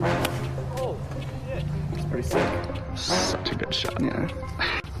pretty sick. Such a good shot. Yeah.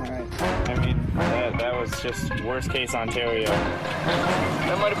 All right. I mean, that was just worst case Ontario.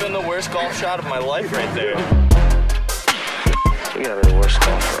 That might have been the worst golf shot of my life right there. We gotta be the worst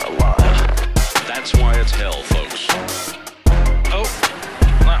golfer alive. That's why it's hell, folks. Oh,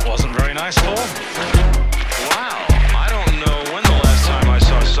 that wasn't very nice, Paul. Wow, I don't know when the last time I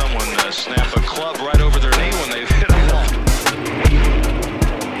saw someone snap a club right over their knee when they've hit a ball.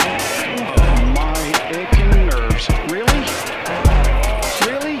 Oh, my aching nerves. Really?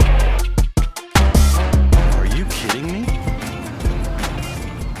 Really? Are you kidding me?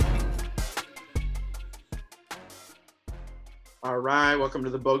 All right, welcome to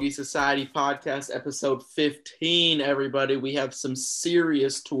the Bogey Society podcast, episode 15, everybody. We have some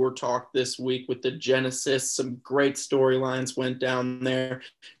serious tour talk this week with the Genesis. Some great storylines went down there.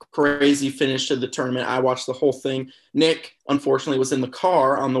 Crazy finish to the tournament. I watched the whole thing. Nick, unfortunately, was in the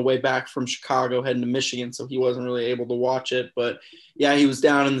car on the way back from Chicago heading to Michigan, so he wasn't really able to watch it. But, yeah, he was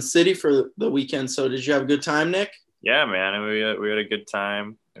down in the city for the weekend. So did you have a good time, Nick? Yeah, man. We had a good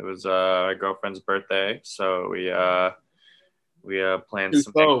time. It was my girlfriend's birthday, so we planned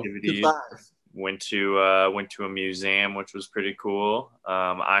some activities. Went to a museum, which was pretty cool.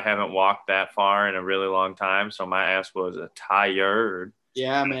 I haven't walked that far in a really long time, so my ass was tired.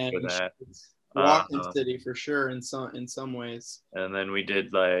 Yeah, man. That. Walking city for sure in some ways. And then we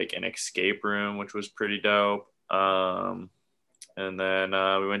did like an escape room, which was pretty dope. And then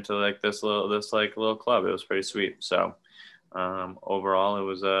we went to like this little club. It was pretty sweet. So overall, it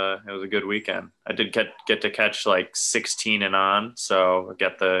was a good weekend. I did get to catch like 16 and on, so I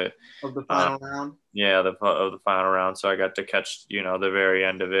got the final round. Yeah, of the final round. So I got to catch the very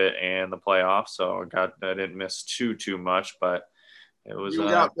end of it and the playoffs. So I didn't miss too much, but it was you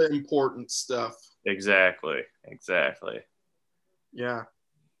got the important stuff. Exactly. Yeah.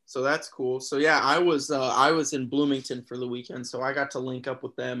 So that's cool. So yeah, I was in Bloomington for the weekend, so I got to link up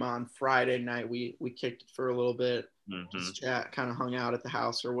with them on Friday night. We kicked it for a little bit. Just chat, kind of hung out at the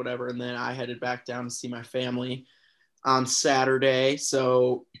house or whatever, and then I headed back down to see my family on Saturday.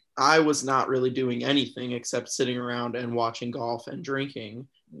 So I was not really doing anything except sitting around and watching golf and drinking,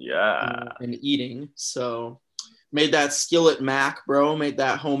 and eating. So made that skillet mac, bro. Made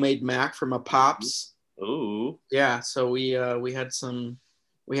that homemade mac for my pops. Ooh. Yeah. So we had and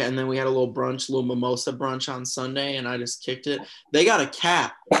then we had a little mimosa brunch on Sunday, and I just kicked it. They got a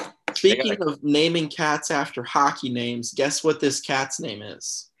cat. Speaking of naming cats after hockey names, guess what this cat's name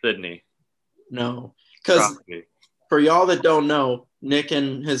is? Sydney. No. Because for y'all that don't know, Nick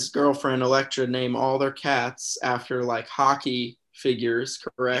and his girlfriend, Electra, name all their cats after, like, hockey figures,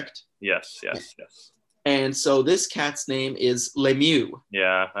 correct? Yes. And so this cat's name is Lemieux.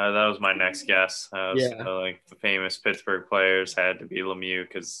 Yeah, that was my next guess. Like the famous Pittsburgh players had to be Lemieux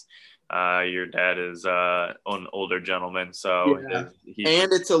because your dad is an older gentleman. So and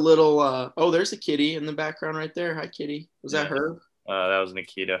it's a little there's a kitty in the background right there. Hi, kitty. Was that her? That was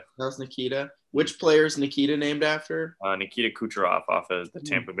Nikita. Which player is Nikita named after? Nikita Kucherov off of the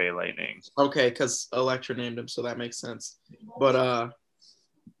Tampa Bay Lightning. Okay, because Electra named him, so that makes sense. But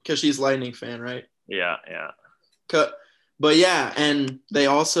because she's a Lightning fan, right? Yeah. But yeah, and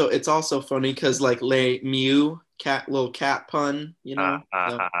it's also funny because like Lemieux, little cat pun,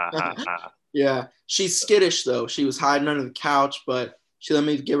 Yeah, she's skittish though. She was hiding under the couch, but she let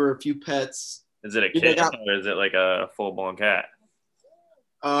me give her a few pets. Is it a kitten or is it like a full-blown cat?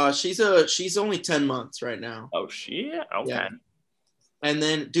 She's only 10 months right now. Oh shit! Okay. Yeah. And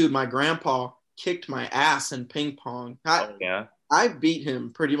then, dude, my grandpa kicked my ass in ping pong. I beat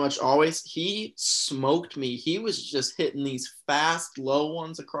him pretty much always. He smoked me. He was just hitting these fast, low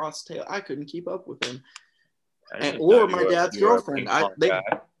ones across the tail. I couldn't keep up with him. Or my dad's girlfriend.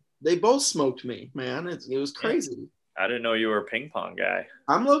 They both smoked me, man. It was crazy. I didn't know you were a ping pong guy.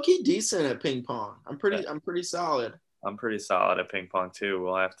 I'm low-key decent at ping pong. I'm pretty solid. I'm pretty solid at ping pong too.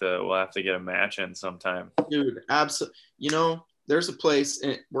 We'll have to get a match in sometime. Dude, absolutely. There's a place,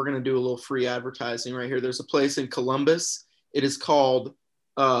 and we're gonna do a little free advertising right here. There's a place in Columbus. It is called,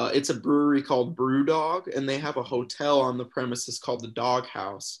 it's a brewery called Brewdog, and they have a hotel on the premises called the Dog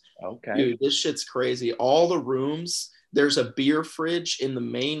House. Okay. Dude, this shit's crazy. All the rooms, there's a beer fridge in the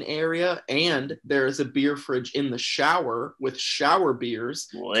main area, and there is a beer fridge in the shower with shower beers.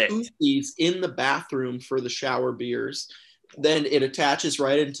 Koozies in the bathroom for the shower beers. Then it attaches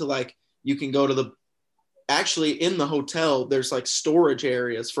right into, like, you can go to actually in the hotel, there's like storage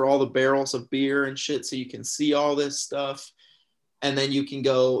areas for all the barrels of beer and shit, so you can see all this stuff. And then you can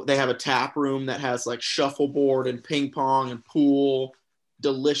go, they have a tap room that has like shuffleboard and ping pong and pool,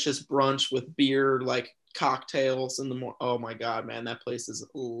 delicious brunch with beer, like cocktails in the morning. Oh my God, man, that place is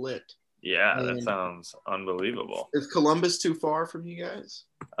lit. Yeah, And that sounds unbelievable. is Columbus too far from you guys?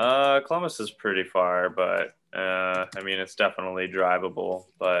 Columbus is pretty far, but I mean, it's definitely drivable,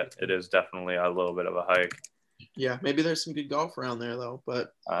 but it is definitely a little bit of a hike. Yeah, maybe there's some good golf around there though.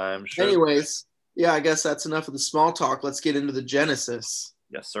 But I'm sure. anyways, yeah, I guess that's enough of the small talk. Let's get into the Genesis.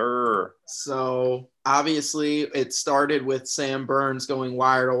 Yes, sir. So obviously it started with Sam Burns going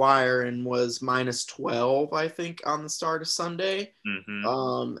wire to wire and was minus 12, I think, on the start of Sunday.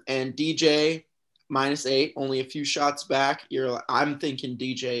 Mm-hmm. And DJ -8, only a few shots back. I'm thinking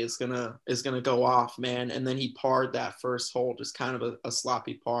DJ is gonna go off, man. And then he parred that first hole, just kind of a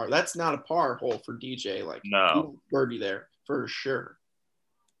sloppy par. That's not a par hole for DJ. Like, no birdie there for sure.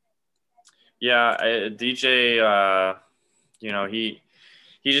 Yeah, DJ.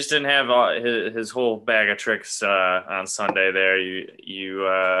 He just didn't have his whole bag of tricks on Sunday. There,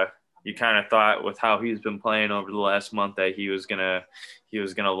 you kind of thought with how he's been playing over the last month that he was gonna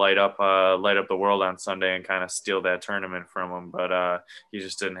light up the world on Sunday and kind of steal that tournament from him. But he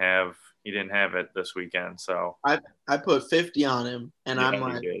just didn't have it this weekend. So I put 50 on him, and yeah, I'm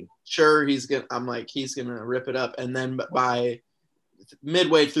like, sure he's gonna rip it up. And then by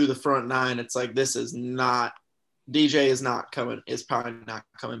midway through the front nine, it's like, this is not. DJ is probably not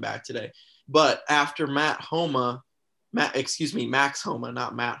coming back today. But after Max Homa,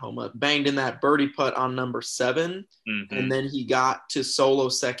 not Matt Homa, banged in that birdie putt on number 7, mm-hmm. and then he got to solo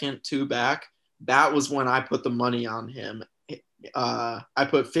second, 2 back. That was when I put the money on him. I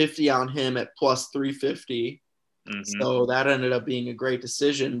put 50 on him at plus 350. Mm-hmm. So that ended up being a great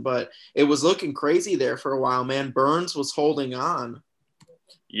decision. But it was looking crazy there for a while, man. Burns was holding on.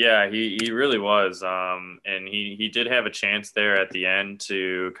 Yeah, he really was. And he did have a chance there at the end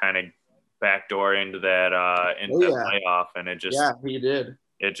to kind of backdoor into that playoff, and he did.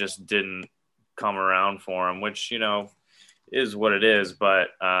 It just didn't come around for him, which, is what it is. But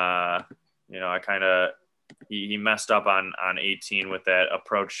I kind of he messed up on 18 with that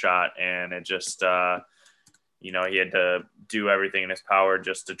approach shot, and it just he had to do everything in his power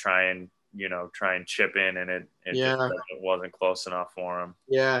just to try and chip in, and it wasn't close enough for him.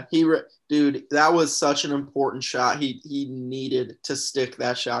 Yeah, dude, that was such an important shot. He needed to stick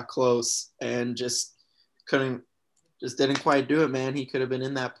that shot close and just didn't quite do it, man. He could have been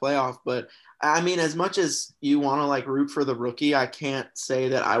in that playoff. But I mean, as much as you want to like root for the rookie, I can't say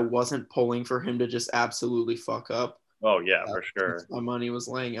that I wasn't pulling for him to just absolutely fuck up. Oh yeah, for sure. My money was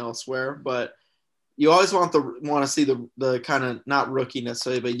laying elsewhere, but you always want to see the kind of, not rookie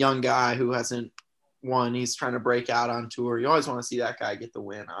necessarily, but young guy who hasn't won. He's trying to break out on tour. You always want to see that guy get the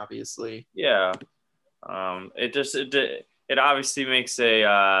win, obviously. Yeah. It obviously makes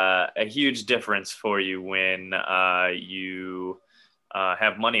a huge difference for you when you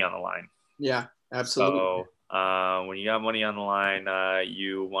have money on the line. Yeah, absolutely. So when you got money on the line,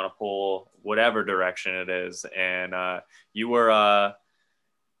 you want to pull whatever direction it is, and you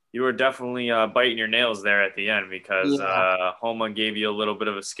were definitely biting your nails there at the end, because Homa gave you a little bit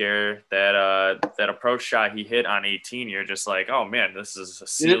of a scare. That approach shot he hit on 18, you're just like, oh man, this is a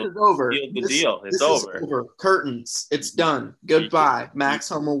seal. It is over. Deal. It's over. Curtains. It's done. Goodbye. Max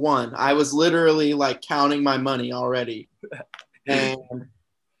Homa won. I was literally like counting my money already. And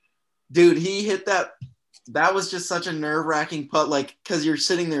dude, he hit that. That was just such a nerve-wracking putt, like, because you're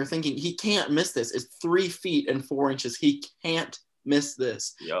sitting there thinking he can't miss this. It's 3 feet and 4 inches. He can't miss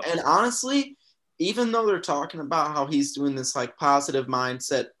this. Yep. And honestly, even though they're talking about how he's doing this like positive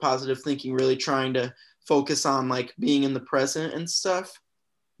mindset, positive thinking, really trying to focus on like being in the present and stuff,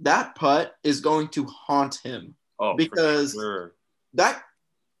 that putt is going to haunt him. Oh, because for sure.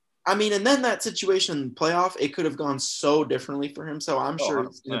 And then that situation in the playoff, it could have gone so differently for him. So I'm sure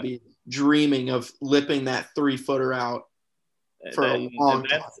he's going to be dreaming of lipping that 3-footer out for a long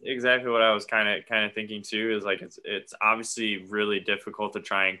time. That's exactly what I was kind of thinking too. Is like it's obviously really difficult to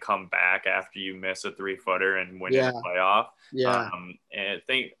try and come back after you miss a 3-footer and win the playoff. Yeah. And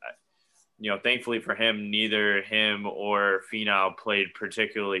thankfully for him, neither him or Finau played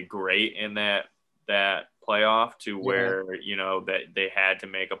particularly great in that playoff to where that they had to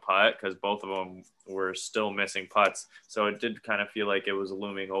make a putt, because both of them were still missing putts. So it did kind of feel like it was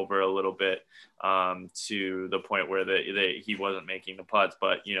looming over a little bit to the point where he wasn't making the putts,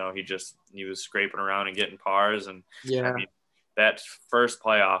 but he was scraping around and getting pars. And I mean, that first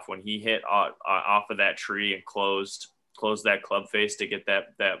playoff when he hit off of that tree and closed that club face to get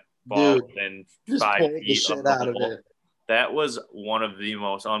that ball within 5 feet of the hole. That was one of the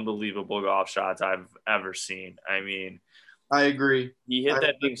most unbelievable golf shots I've ever seen. I mean, I agree. He hit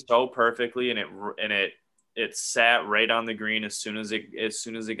that thing so perfectly, and it sat right on the green as soon as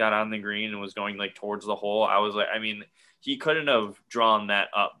it got on the green and was going like towards the hole. I was like, I mean, he couldn't have drawn that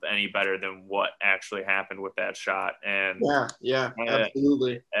up any better than what actually happened with that shot. And yeah,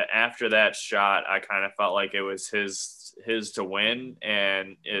 absolutely. After that shot, I kind of felt like it was his to win,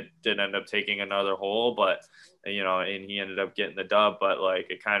 and it did end up taking another hole, but and he ended up getting the dub. But like,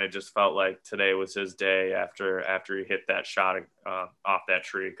 it kind of just felt like today was his day after he hit that shot off that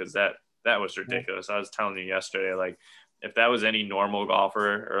tree, because that was ridiculous. I was telling you yesterday, like, if that was any normal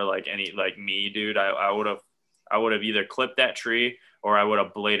golfer or like any like me, dude, I would have either clipped that tree or I would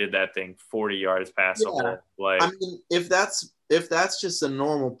have bladed that thing 40 yards past the hole. Like, I mean, if that's just a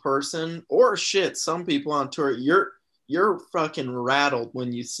normal person, or shit, some people on tour, you're fucking rattled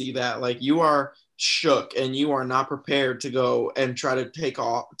when you see that. Like, you are shook and you are not prepared to go and try to take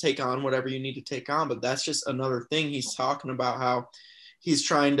on whatever you need to take on. But that's just another thing. He's talking about how he's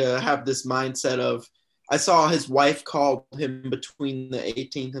trying to have this mindset of, I saw his wife called him between the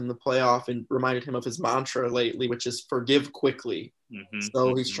 18th and the playoff and reminded him of his mantra lately, which is forgive quickly.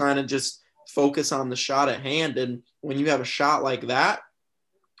 So he's trying to just focus on the shot at hand. And when you have a shot like that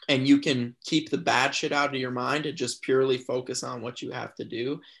and you can keep the bad shit out of your mind and just purely focus on what you have to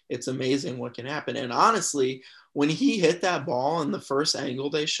do, it's amazing what can happen. And honestly, when he hit that ball in the first angle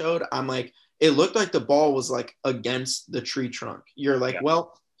they showed, I'm like, it looked like the ball was like against the tree trunk. You're like,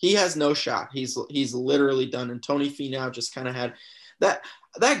 well, he has no shot. He's literally done. And Tony Finau just kind of had that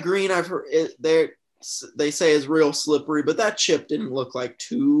green. I've heard they say is real slippery, but that chip didn't look like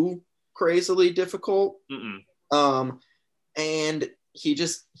too crazily difficult. And he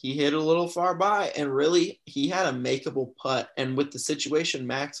hit a little far by, and really he had a makeable putt. And with the situation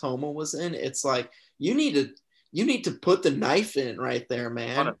Max Homa was in, it's like you need to put the knife in right there,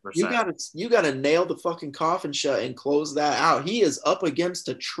 man. 100%. You gotta nail the fucking coffin shut and close that out. He is up against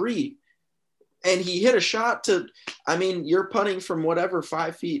a tree, and he hit a shot you're putting from whatever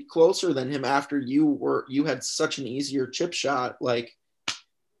 5 feet closer than him after you had such an easier chip shot. Like,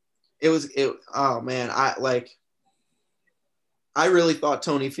 oh man, I really thought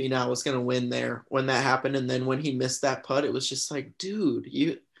Tony Finau was gonna win there when that happened, and then when he missed that putt, it was just like, dude,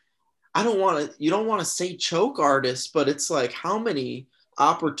 you don't want to say choke artist, but it's like, how many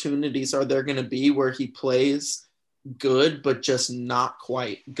opportunities are there going to be where he plays good, but just not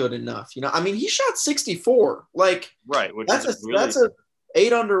quite good enough? I mean, he shot 64, like, right. That's a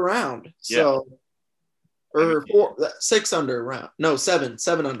 8 under round. So, or 6 under round. No, 7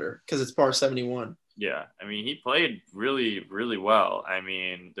 under, because it's par 71. Yeah. I mean, he played really, really well. I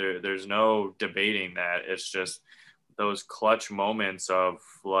mean, there's no debating that. It's just those clutch moments of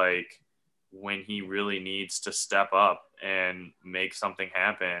like when he really needs to step up and make something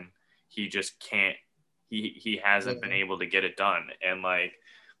happen, he just can't. He hasn't been able to get it done. And like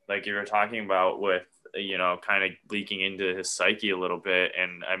you were talking about with, kind of leaking into his psyche a little bit.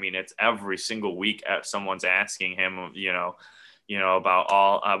 And I mean, it's every single week someone's asking him,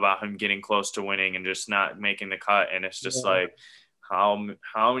 about him getting close to winning and just not making the cut. And it's just like, how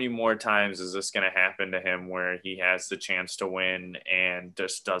many more times is this going to happen to him where he has the chance to win and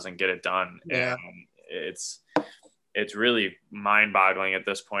just doesn't get it done? Yeah. And it's really mind-boggling at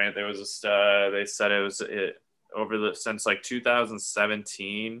this point. There was they said since like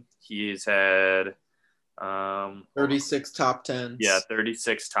 2017, he's had 36 top 10s. Yeah,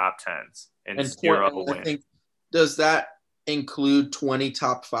 36 top 10s and 0 wins. I think, does that include 20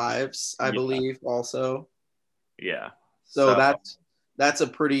 top 5s? I believe also. Yeah. So that's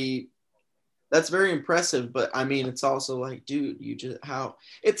very impressive, but I mean, it's also like, dude,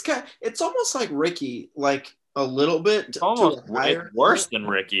 it's almost like Ricky, like a little bit. It's almost worse than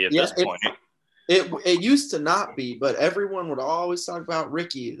Ricky at this point. It used to not be, but everyone would always talk about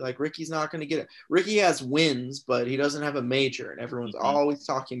Ricky. Like, Ricky's not going to get it. Ricky has wins, but he doesn't have a major, and everyone's always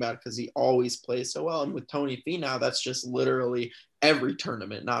talking about it because he always plays so well. And with Tony Finau, that's just literally every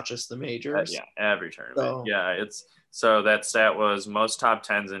tournament, not just the majors. Every tournament. So that stat was most top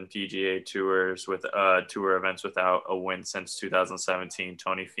 10s in PGA tours with tour events without a win since 2017.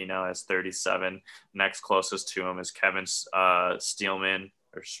 Tony Finau has 37. Next closest to him is Kevin Streelman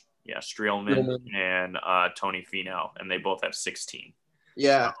and Tony Finau, and they both have 16.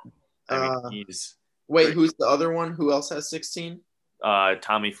 Yeah. So, I mean, who's the other one? Who else has 16?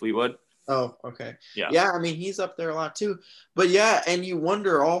 Tommy Fleetwood. Oh, okay. Yeah. I mean, he's up there a lot too. But yeah, and you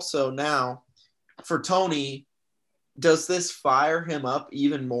wonder also now for Tony, does this fire him up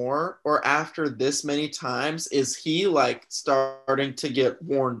even more? Or after this many times, is he like starting to get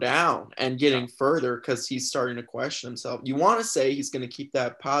worn down and getting further because he's starting to question himself? You want to say he's going to keep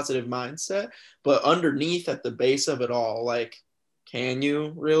that positive mindset, but underneath at the base of it all, like, can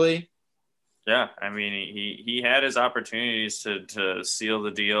you really? Yeah, I mean, he had his opportunities to seal the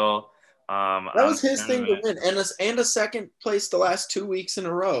deal That was his thing to win, and a second place the last 2 weeks in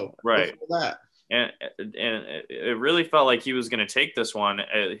a row. Right. Before that. And it really felt like he was going to take this one.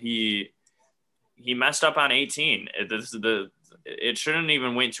 He messed up on 18. It shouldn't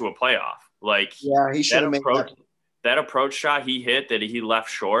even went to a playoff. Like, yeah, he should have made that approach shot he hit that he left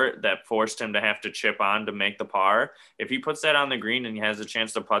short that forced him to have to chip on to make the par. If he puts that on the green and he has a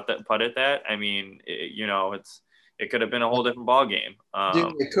chance to putt it that, I mean, it could have been a whole different ball game.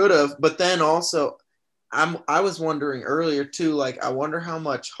 Dude, it could have, but then also I was wondering earlier too, like, I wonder how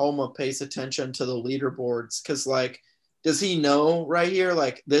much Homa pays attention to the leaderboards, because, like, does he know right here,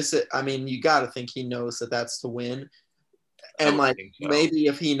 like, this? I mean, you got to think he knows that that's to win. And, like, so. Maybe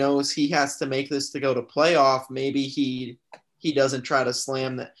if he knows he has to make this to go to playoff, maybe he doesn't try to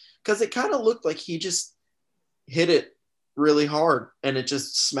slam that, because it kind of looked like he just hit it really hard and it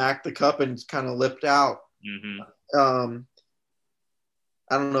just smacked the cup and kind of lipped out. Mm-hmm.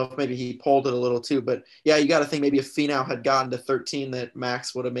 I don't know if maybe he pulled it a little too, but yeah, you got to think maybe if Finau had gotten to 13, that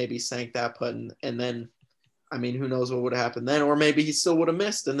Max would have maybe sank that putt, and then, I mean, who knows what would have happened then, or maybe he still would have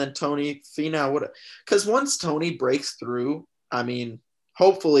missed, and then Tony Finau would have, because once Tony breaks through, I mean,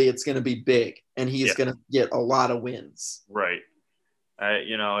 hopefully it's going to be big, and he's going to get a lot of wins. Right.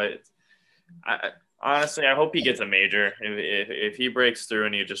 Honestly, I hope he gets a major. If he breaks through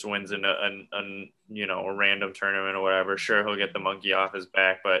and he just wins in a random tournament or whatever, sure, he'll get the monkey off his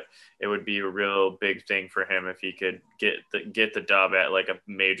back, but it would be a real big thing for him if he could get the dub at, like, a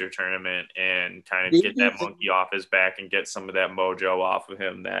major tournament and kind of get that monkey off his back and get some of that mojo off of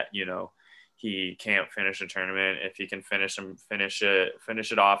him that, he can't finish a tournament. If he can finish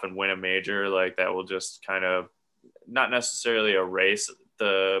it off and win a major, like, that will just kind of not necessarily erase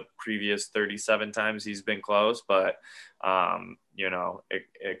the previous 37 times he's been close, but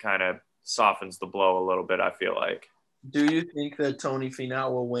it kind of softens the blow a little bit, I feel like. Do you think that Tony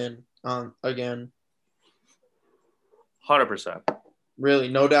Finau will win again? 100%. Really?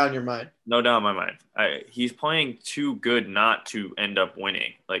 No doubt in your mind? No doubt in my mind. He's playing too good not to end up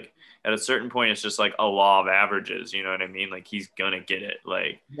winning. Like, at a certain point, it's just like a law of averages. You know what I mean? Like, he's going to get it.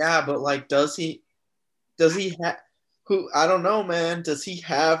 Like, yeah, but, like, does he have – I don't know, man. Does he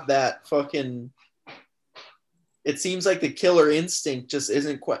have that fucking – it seems like the killer instinct just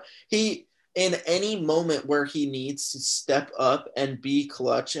isn't quite – in any moment where he needs to step up and be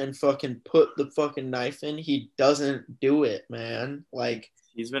clutch and fucking put the fucking knife in, he doesn't do it, man. Like,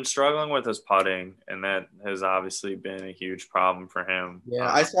 he's been struggling with his putting, and that has obviously been a huge problem for him.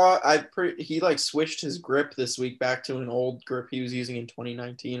 Yeah, he like switched his grip this week back to an old grip he was using in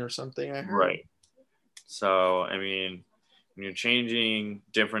 2019 or something, I heard. Right. So, I mean, when you're changing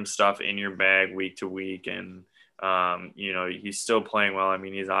different stuff in your bag week to week, and he's still playing well. I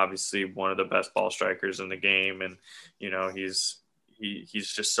mean, he's obviously one of the best ball strikers in the game, and he's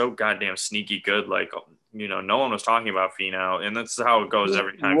just so goddamn sneaky good. Like, no one was talking about Finau, and that's how it goes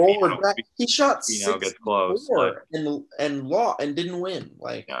every time. He shot Finau gets close, and didn't win.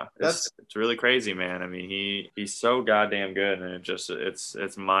 Like, yeah, it's really crazy, man. I mean, he's so goddamn good, and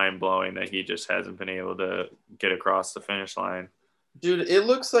it's mind blowing that he just hasn't been able to get across the finish line. Dude, it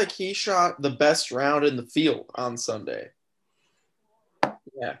looks like he shot the best round in the field on Sunday.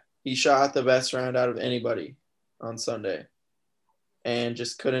 Yeah, he shot the best round out of anybody on Sunday and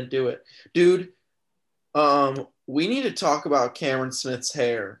just couldn't do it. Dude, we need to talk about Cameron Smith's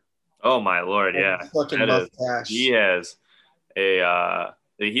hair. Oh, my Lord, yeah. Fucking mustache. He has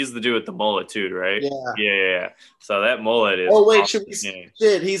he's the dude with the mullet too, right? Yeah. So that mullet is – oh, wait,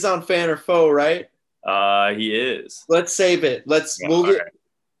 shit, he's on Fan or Foe, right? He is. Let's save it.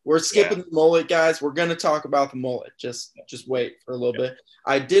 We're skipping the mullet, guys. We're gonna talk about the mullet. Just wait for a little bit.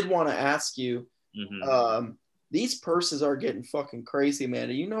 I did want to ask you, these purses are getting fucking crazy, man.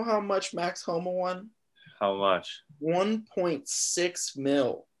 Do you know how much Max Homa won? How much? 1.6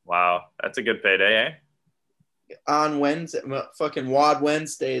 mil. Wow, that's a good payday, eh? On Wednesday, fucking WOD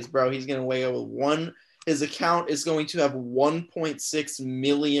Wednesdays, bro. He's gonna weigh over one. His account is going to have 1.6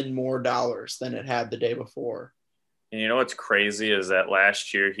 million more dollars than it had the day before. And you know what's crazy is that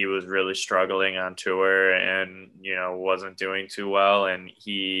last year he was really struggling on tour and, wasn't doing too well. And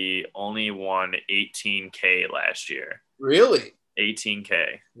he only won 18K last year. Really?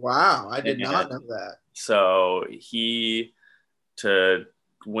 18K. Wow. I did not know that. So to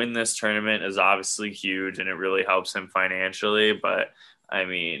win this tournament is obviously huge and it really helps him financially. But I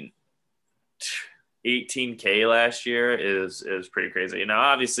mean, 18K last year is pretty crazy. Now,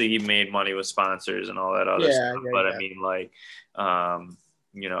 obviously, he made money with sponsors and all that other stuff. But I mean, like, and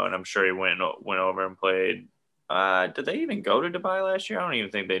I'm sure he went over and played. Did they even go to Dubai last year? I don't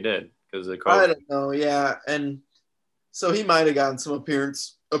even think they did because of COVID. I don't know. Yeah, and so he might have gotten some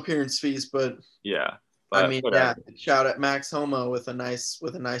appearance appearance fees, but yeah. But I mean, whatever. Yeah, shout out Max Homa with a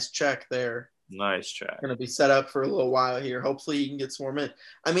nice check there. Nice check. Going to be set up for a little while here. Hopefully he can get some more minutes.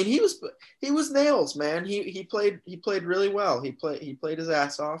 I mean, he was nails, man. He played really well. He played his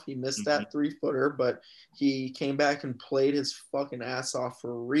ass off. He missed that 3-footer, but he came back and played his fucking ass off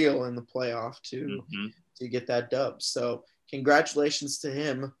for real in the playoff to get that dub. So congratulations to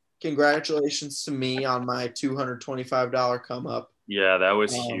him. Congratulations to me on my $225 come up. Yeah, that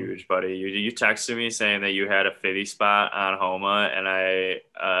was huge, buddy. You texted me saying that you had a 50 spot on Homa, and I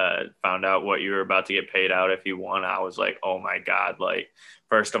found out what you were about to get paid out if you won. I was like, oh my God. Like,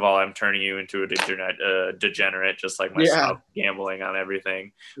 first of all, I'm turning you into a degenerate, just like myself, gambling on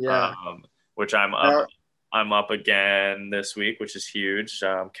everything. Yeah. Which I'm up. I'm up again this week, which is huge.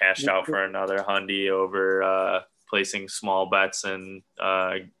 Cashed out for another $100 over placing small bets and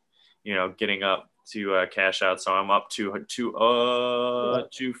getting up to cash out. So I'm up to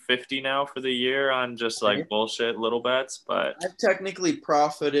 $250 now for the year on just like bullshit little bets. But I've technically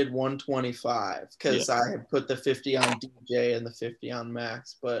profited 125 because I had put the 50 on DJ and the 50 on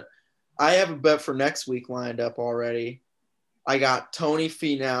Max. But I have a bet for next week lined up already. I got Tony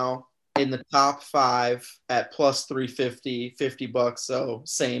Finau in the top 5 at plus 350, $50. So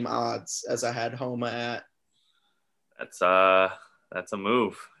same odds as I had Homa at. That's a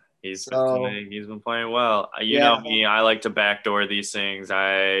move. He's been playing well. You know me, I like to backdoor these things.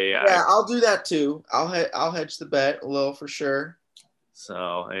 I'll do that too. I'll hedge the bet a little for sure. So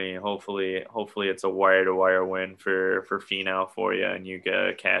I mean, hopefully it's a wire to wire win for Finau for you, and you get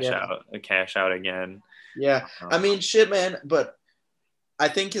a cash out again. Yeah, I mean, shit, man. But I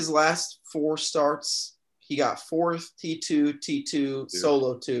think his last 4 starts, he got 4th, T2,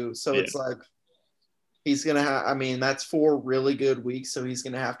 solo 2. So it's like. He's going to have, I mean, that's 4 really good weeks. So he's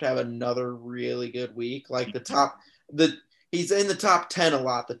going to have another really good week. Like he's in the top 10 a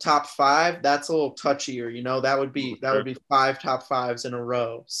lot. The top 5, that's a little touchier, that would be 5 top 5s in a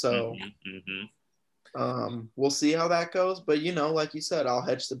row. So we'll see how that goes. But, like you said, I'll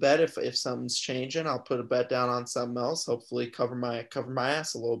hedge the bet. If something's changing, I'll put a bet down on something else. Hopefully cover my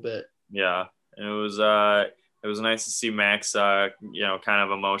ass a little bit. Yeah. It was nice to see Max, kind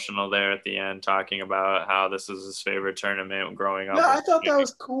of emotional there at the end, talking about how this is his favorite tournament growing up. Yeah, I thought that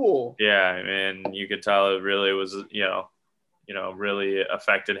was cool. Yeah, and you could tell it really was, really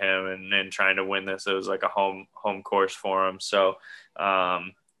affected him and trying to win this. It was like a home course for him. So,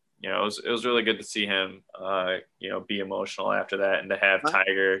 it was really good to see him, be emotional after that, and to have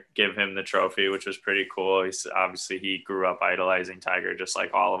Tiger give him the trophy, which was pretty cool. He grew up idolizing Tiger just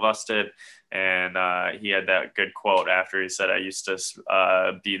like all of us did. And he had that good quote after he said, I used to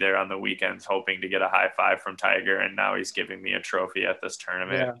be there on the weekends hoping to get a high five from Tiger, and now he's giving me a trophy at this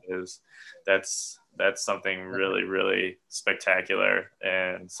tournament. That's something really, really spectacular,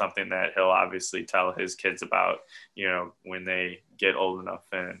 and something that he'll obviously tell his kids about, when they get old enough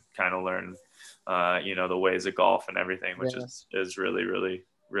and kind of learn, the ways of golf and everything, which is really, really,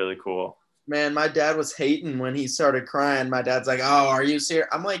 really cool. Man, my dad was hating when he started crying. My dad's like, oh, are you serious?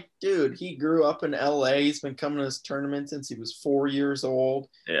 I'm like, dude, he grew up in LA. He's been coming to this tournament since he was 4 years old.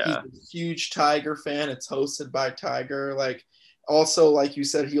 Yeah. He's a huge Tiger fan. It's hosted by Tiger. Like, also, like you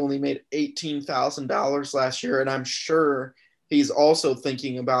said, he only made $18,000 last year. And I'm sure he's also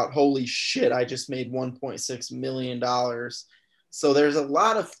thinking about, holy shit, I just made $1.6 million. So there's a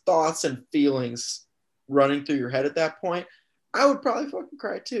lot of thoughts and feelings running through your head at that point. I would probably fucking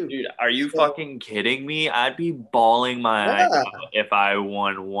cry too. Dude, are you fucking kidding me? I'd be bawling my eyes out if I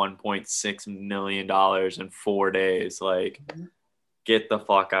won $1.6 million in 4 days. Like, get the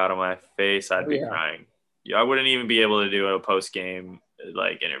fuck out of my face. I'd be crying. I wouldn't even be able to do a post-game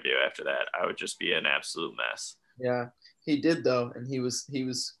interview after that. I would just be an absolute mess. Yeah, he did though, and he was.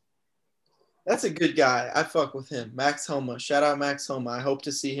 That's a good guy. I fuck with him. Max Homa. Shout out Max Homa. I hope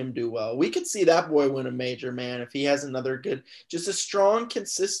to see him do well. We could see that boy win a major, man, if he has another good, just a strong,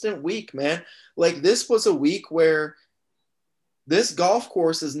 consistent week, man. Like, this was a week where this golf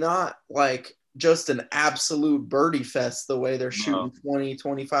course is not like just an absolute birdie fest the way they're shooting 20,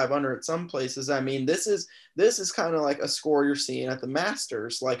 25 under at some places. I mean, this is kind of like a score you're seeing at the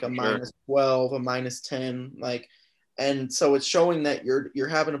Masters, like a minus 12, a minus 10, like. And so it's showing that you're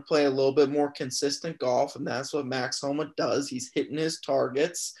having to play a little bit more consistent golf, and that's what Max Homa does. He's hitting his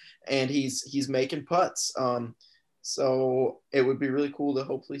targets, and he's making putts. So it would be really cool to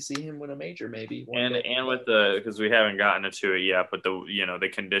hopefully see him win a major maybe one day. And with the, because we haven't gotten into it yet, but the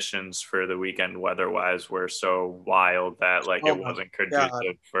conditions for the weekend weather-wise were so wild that like it wasn't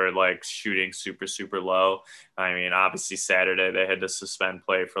conducive for like shooting super low. I mean, obviously Saturday they had to suspend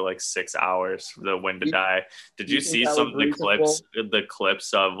play for like 6 hours for the wind to die. Did you see some of the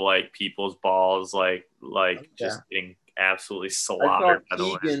clips of like people's balls like just getting absolutely slaughtered by the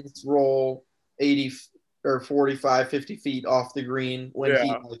wind? Keegan's roll 80 or 45, 50 feet off the green when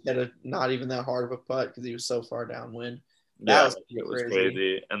he had a not even that hard of a putt because he was so far downwind. That was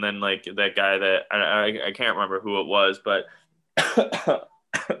crazy. And then like that guy that I can't remember who it was, but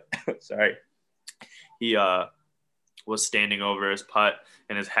sorry, he was standing over his putt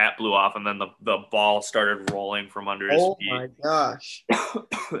and his hat blew off, and then the ball started rolling from under his feet. Oh my gosh!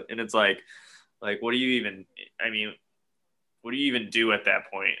 And it's like what do you even? I mean, what do you even do at that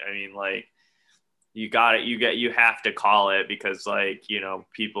point? I mean, like. You have to call it because like,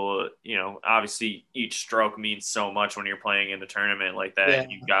 people, obviously each stroke means so much when you're playing in the tournament like that. Yeah. And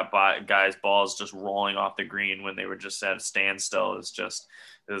you've got guys' balls just rolling off the green when they were just at a standstill is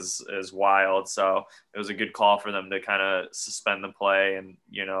wild. So it was a good call for them to kind of suspend the play. And,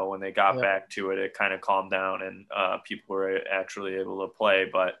 when they got back to it, it kind of calmed down and people were actually able to play.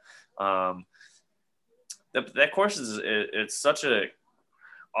 But that course it's such a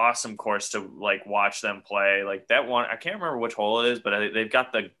awesome course to like watch them play. Like that one, I can't remember which hole it is, but they've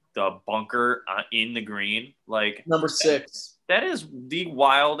got the bunker in the green, like number 6. That is the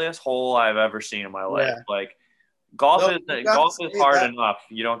wildest hole I've ever seen in my life. Yeah. Like golf is hard enough.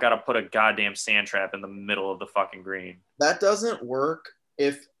 You don't got to put a goddamn sand trap in the middle of the fucking green. That doesn't work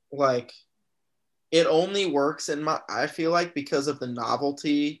if like it only works I feel like because of the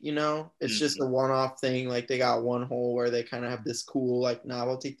novelty, it's just a one-off thing. Like they got one hole where they kind of have this cool like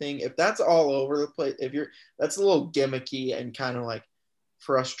novelty thing. If that's all over the place, that's a little gimmicky and kind of like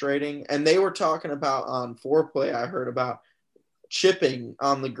frustrating. And they were talking about on Foreplay, I heard about chipping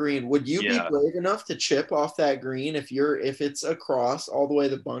on the green. Would you be brave enough to chip off that green if it's across all the way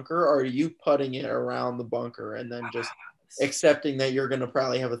to the bunker, or are you putting it around the bunker and then just accepting that you're going to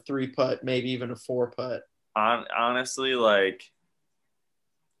probably have a 3-putt, maybe even a 4-putt? Honestly, like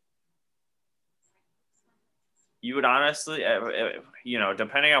you would honestly,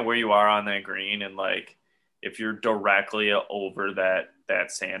 depending on where you are on that green and like if you're directly over that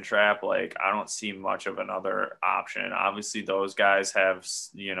sand trap, like I don't see much of another option. Obviously, those guys have,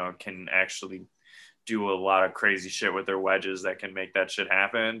 can actually do a lot of crazy shit with their wedges that can make that shit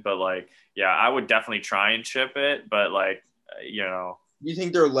happen. But like, yeah, I would definitely try and chip it. But like, You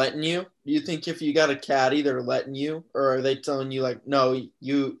think they're letting you? Do you think if you got a caddy, they're letting you? Or are they telling you like, no,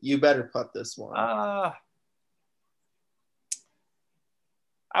 you better putt this one? I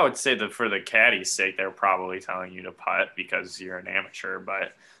would say that for the caddy's sake, they're probably telling you to putt because you're an amateur,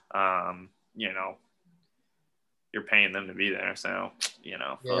 but you're paying them to be there. So, hey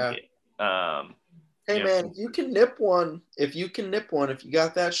man, if you can nip one, if you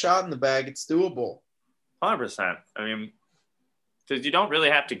got that shot in the bag, it's doable. 100%. I mean, because you don't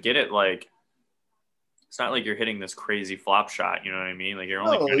really have to get it like, it's not like you're hitting this crazy flop shot, you know what I mean? Like you're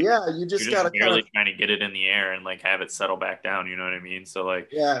only you just gotta barely trying to get it in the air and like have it settle back down, you know what I mean? So like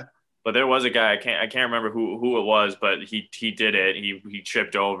yeah. But there was a guy, I can't remember who it was, but he did it. He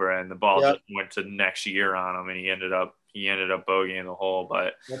chipped over and the ball just went to next year on him and he ended up bogeying the hole.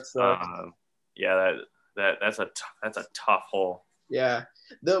 But that's a tough hole. Yeah.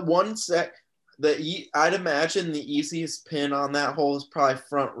 I'd imagine the easiest pin on that hole is probably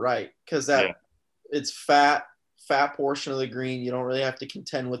front right because it's fat portion of the green. You don't really have to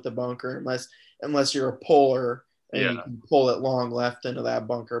contend with the bunker unless you're a puller and you can pull it long left into that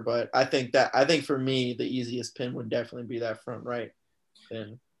bunker. But I think for me the easiest pin would definitely be that front right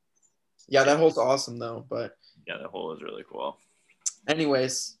pin. Yeah, that hole's awesome though. But yeah, that hole is really cool.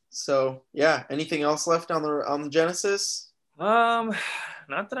 Anyways, so yeah, anything else left on the Genesis?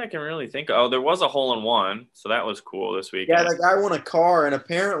 Not that I can really think of. Oh, there was a hole-in-one, so that was cool this weekend. Yeah, that guy won a car, and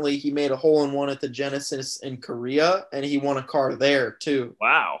apparently he made a hole-in-one at the Genesis in Korea, and he won a car there too.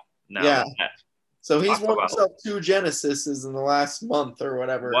 Wow. So he's won himself 2 Genesises in the last month or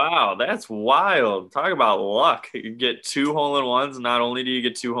whatever. Wow, that's wild. Talk about luck. You get 2 hole-in-ones. Not only do you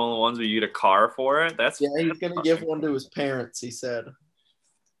get 2 hole-in-ones, but you get a car for it. He's going to give one to his parents, he said.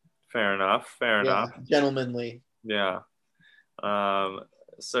 Fair enough. Gentlemanly. Yeah.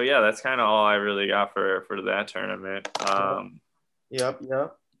 So yeah, that's kind of all I really got for that tournament. Yep.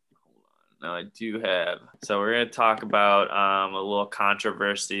 Now I do have. So we're going to talk about a little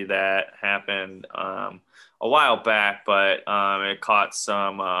controversy that happened a while back, but it caught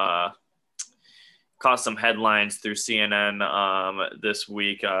some caused some headlines through CNN this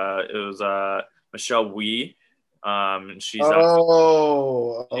week. It was Michelle Wie.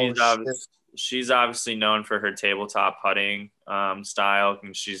 She's obviously known for her tabletop putting style,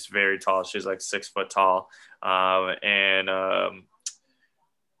 and she's very tall. She's like 6 foot tall. And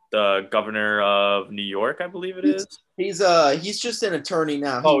the governor of New York, I believe it is. He's just an attorney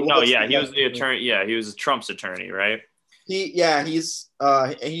now. He was the attorney. Yeah, he was Trump's attorney, right? He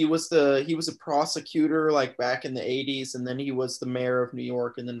was a prosecutor like back in the 80s, and then he was the mayor of New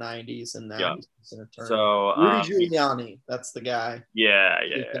York in the 90s, and now he's an attorney. So Rudy Giuliani, that's the guy. Yeah.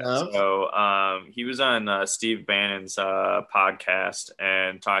 So he was on Steve Bannon's podcast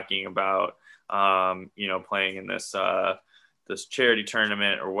and talking about playing in this this charity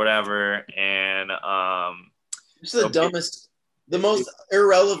tournament or whatever, and it's the most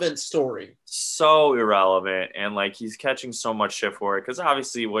irrelevant story. So irrelevant, and like he's catching so much shit for it because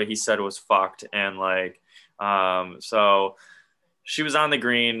obviously what he said was fucked, and like so she was on the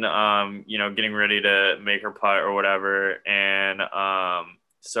green, getting ready to make her putt or whatever, and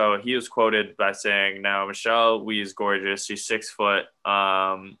so he was quoted by saying, "Now Michelle Wie is gorgeous. She's 6 foot,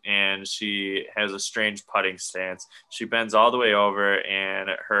 and she has a strange putting stance. She bends all the way over,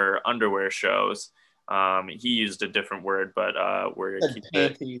 and her underwear shows." He used a different word, but we're gonna keep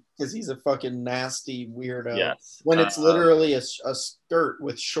it because he's a fucking nasty weirdo. Yes. When it's literally a skirt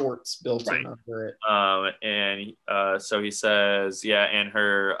with shorts built in under it. So he says, and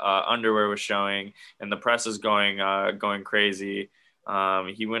her underwear was showing, and the press is going crazy.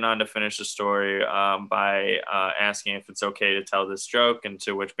 He went on to finish the story by asking if it's okay to tell this joke, and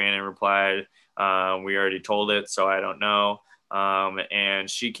to which Bannon replied, "We already told it, so I don't know." And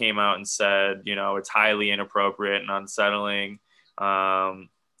she came out and said, it's highly inappropriate and unsettling. What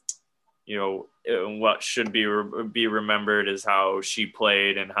should be remembered is how she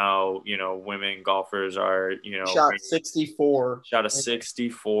played and how, women golfers are, shot 64, shot a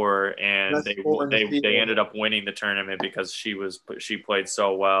 64, and they ended up winning the tournament because she played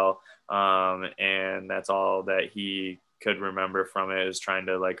so well. And that's all that he could remember from it, is trying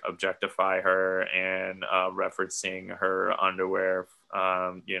to like objectify her and referencing her underwear,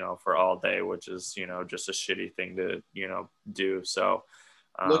 for all day, which is, just a shitty thing to, do. So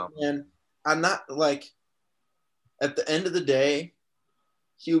look, man, I'm not like, at the end of the day,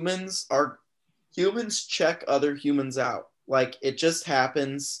 humans check other humans out. Like, it just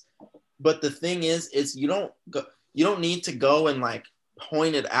happens. But the thing is you don't need to go and like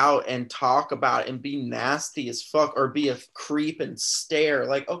point it out and talk about it and be nasty as fuck or be a creep and stare.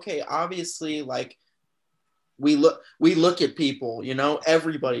 Like, okay, obviously, like we look at people,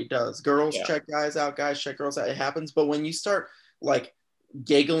 everybody does. Girls check guys out, guys check girls out. It happens. But when you start like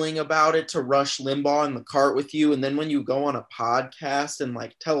giggling about it to Rush Limbaugh in the cart with you, and then when you go on a podcast and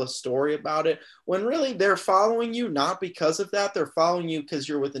like tell a story about it, when really they're following you not because of that, they're following you because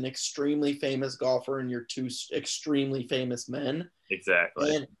you're with an extremely famous golfer and you're two extremely famous men.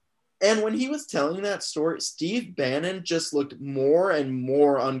 Exactly. And when he was telling that story, Steve Bannon just looked more and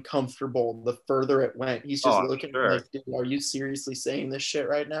more uncomfortable the further it went. He's just looking like, dude, are you seriously saying this shit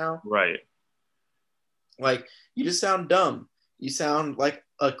right now? Right. Like, you just sound dumb. You sound like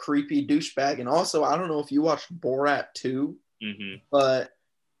a creepy douchebag. And also, I don't know if you watched Borat 2, but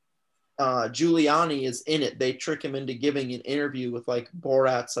Giuliani is in it. They trick him into giving an interview with like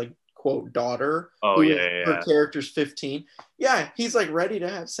Borat's like quote daughter. Her character's 15. Yeah, he's like ready to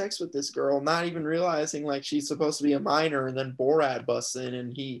have sex with this girl, not even realizing like she's supposed to be a minor. And then Borat busts in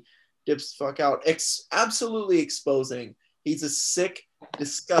and he dips the fuck out. Absolutely exposing. He's a sick,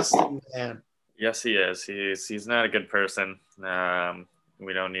 disgusting man. Yes, he is. He's not a good person.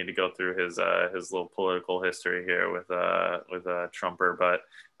 We don't need to go through his little political history here with Trumper, but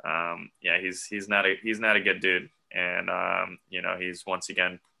he's not a good dude, and he's once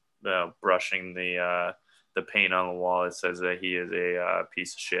again brushing the paint on the wall. It says that he is a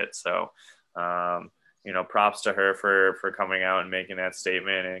piece of shit. So props to her for coming out and making that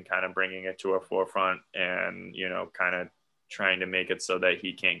statement and kind of bringing it to a forefront, and kind of trying to make it so that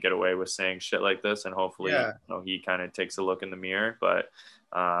he can't get away with saying shit like this, and hopefully he kind of takes a look in the mirror. But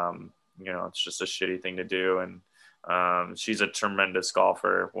it's just a shitty thing to do, and she's a tremendous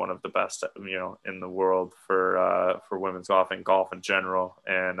golfer, one of the best in the world for women's golf and golf in general,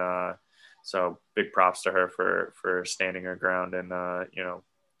 and so big props to her for standing her ground and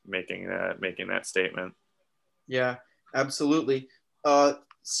making that statement. Yeah, absolutely.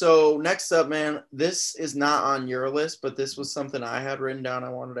 So next up, man, this is not on your list, but this was something I had written down I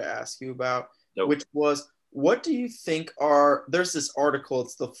wanted to ask you about, which was, what do you think there's this article,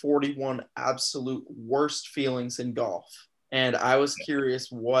 it's the 41 absolute worst feelings in golf. And I was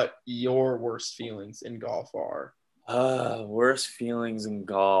curious what your worst feelings in golf are. Worst feelings in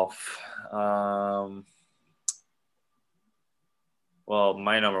golf. Well,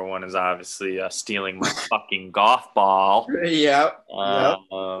 my number one is obviously stealing my fucking golf ball. Yeah.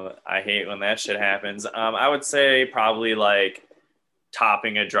 I hate when that shit happens. I would say probably like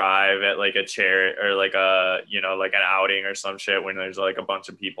topping a drive at like a chair or like a, like an outing or some shit when there's like a bunch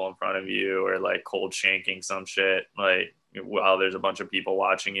of people in front of you, or like cold shanking some shit like while there's a bunch of people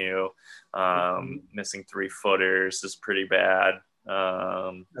watching you. Missing 3-footers is pretty bad.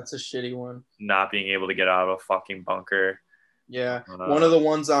 That's a shitty one. Not being able to get out of a fucking bunker. Yeah. One of the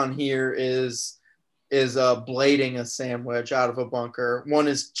ones on here is blading a sand wedge out of a bunker. One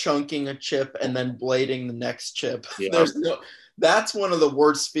is chunking a chip and then blading the next chip. Yep. That's one of the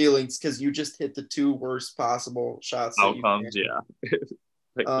worst feelings because you just hit the two worst possible shots. Outcomes, yeah.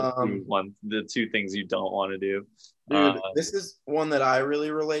 Like the two things you don't want to do. Dude, this is one that I really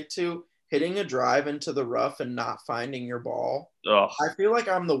relate to. Hitting a drive into the rough and not finding your ball. I feel like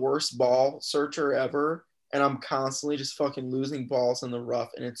I'm the worst ball searcher ever, and I'm constantly just fucking losing balls in the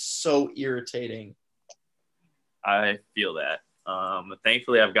rough, and it's so irritating. I feel that.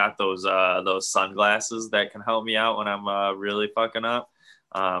 Thankfully, I've got those sunglasses that can help me out when I'm really fucking up.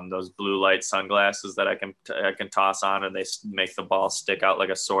 Those blue light sunglasses that I can toss on, and they make the ball stick out like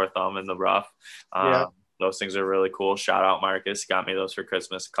a sore thumb in the rough. Those things are really cool. Shout out Marcus, got me those for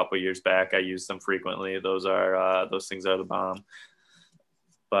Christmas a couple years back. I use them frequently. Those things are the bomb.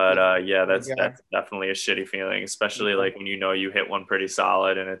 But that's definitely a shitty feeling, especially like when you hit one pretty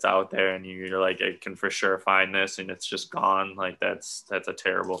solid and it's out there and you're like, I can for sure find this and it's just gone. Like that's a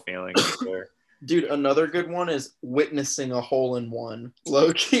terrible feeling. Dude, another good one is witnessing a hole in one.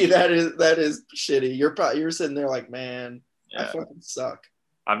 Low key, that is shitty. You're sitting there like, man, I fucking suck.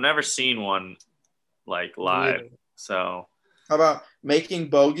 I've never seen one like live. So how about making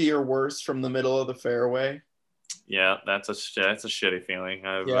bogey or worse from the middle of the fairway? Yeah, that's a shitty feeling.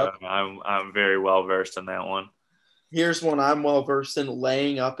 I'm very well versed in that one. Here's one I'm well versed in: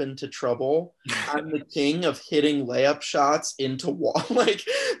 laying up into trouble. I'm the king of hitting layup shots into wall. Like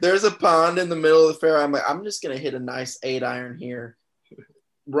there's a pond in the middle of the fairway. I'm like, I'm just gonna hit a nice 8-iron here.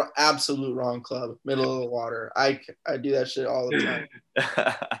 Absolute wrong club, middle of the water. I do that shit all the time.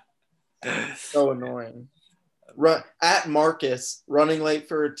 So annoying. At Marcus, running late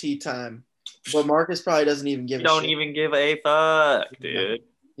for a tee time. But Marcus probably doesn't even give a shit. Don't even give a fuck, dude.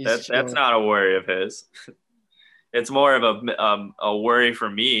 That's not a worry of his. It's more of a worry for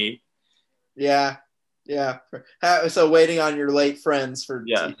me. Yeah. So waiting on your late friends for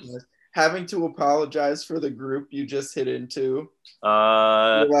having to apologize for the group you just hit into.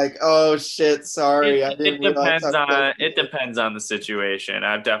 You're like, oh shit, sorry. It depends on the situation.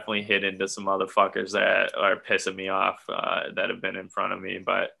 I've definitely hit into some motherfuckers that are pissing me off that have been in front of me,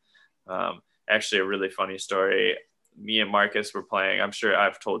 but. Actually, a really funny story. Me and Marcus were playing. I'm sure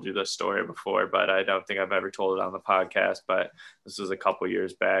I've told you this story before, but I don't think I've ever told it on the podcast. But this was a couple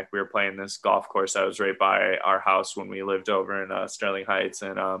years back. We were playing this golf course that was right by our house when we lived over in Sterling Heights.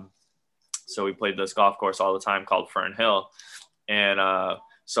 And so we played this golf course all the time called Fern Hill. And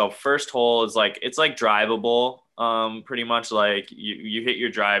so first hole is like, it's like drivable. Pretty much like you hit your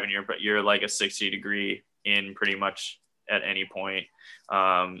drive and you're like a 60-degree in pretty much at any point.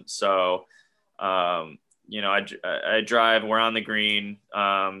 I drive, we're on the green.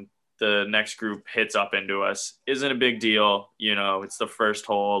 The next group hits up into us. Isn't a big deal. It's the first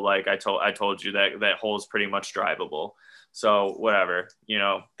hole. Like I told you that hole is pretty much drivable. So whatever,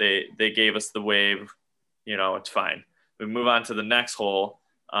 they gave us the wave, it's fine. We move on to the next hole.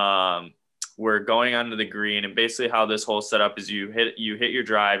 We're going onto the green, and basically how this hole set up is you hit your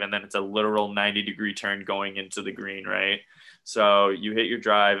drive, and then it's a literal 90-degree turn going into the green, right? So you hit your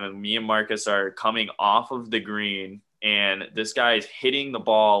drive, and me and Marcus are coming off of the green, and this guy is hitting the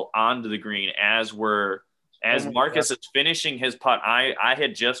ball onto the green as Marcus is finishing his putt. I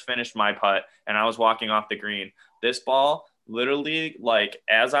had just finished my putt, and I was walking off the green. This ball literally, like,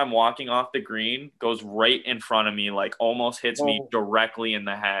 as I'm walking off the green, goes right in front of me, like almost hits me directly in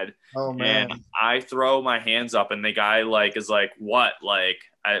the head. Oh man. And I throw my hands up, and the guy is like, what? Like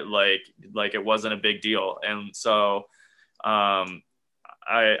it wasn't a big deal. And so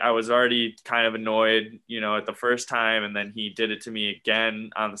I was already kind of annoyed, at the first time, and then he did it to me again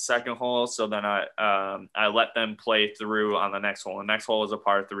on the second hole. So then I let them play through on the next hole. The next hole is a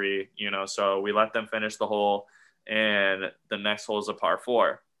par 3, so we let them finish the hole, and the next hole is a par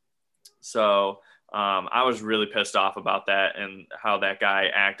 4. So I was really pissed off about that and how that guy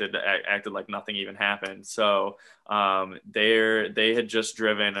acted like nothing even happened. So they had just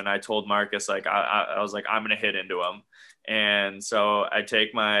driven, and I told Marcus, like, I was like, I'm going to hit into him. And so I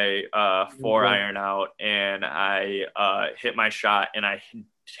take my 4-iron out and I hit my shot and I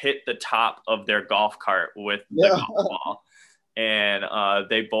hit the top of their golf cart with the golf ball. And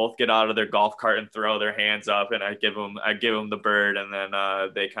they both get out of their golf cart and throw their hands up, and I give them the bird, and then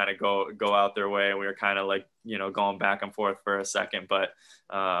they kind of go out their way. And we were kind of like, going back and forth for a second, but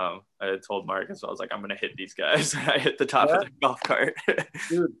I told Marcus, I was like, I'm gonna hit these guys. I hit the top of the golf cart.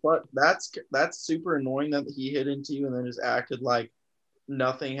 Dude, but that's super annoying that he hit into you and then just acted like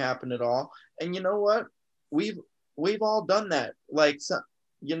nothing happened at all. And you know what? We've all done that. Like,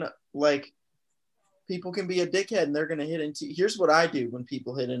 like. People can be a dickhead and they're going to hit into. Here's what I do when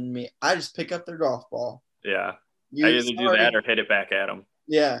people hit into me. I just pick up their golf ball. Yeah. I either do that or hit it back at them.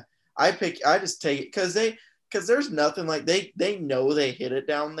 Yeah. I just take it because there's nothing like they know they hit it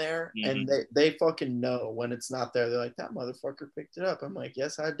down there and they fucking know when it's not there. They're like, that motherfucker picked it up. I'm like,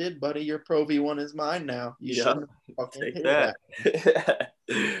 yes, I did, buddy. Your Pro V1 is mine now. You shouldn't fucking hit that.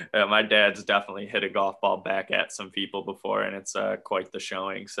 Yeah, my dad's definitely hit a golf ball back at some people before, and it's quite the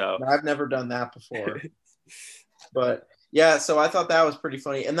showing. So I've never done that before. But yeah, so I thought that was pretty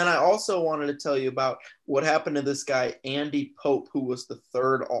funny. And then I also wanted to tell you about what happened to this guy, Andy Pope, who was the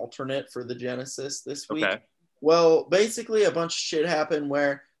third alternate for the Genesis this week. Okay. Well, basically a bunch of shit happened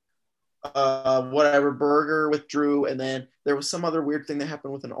where Berger withdrew, and then there was some other weird thing that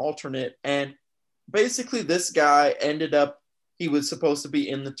happened with an alternate. And basically this guy ended up, he was supposed to be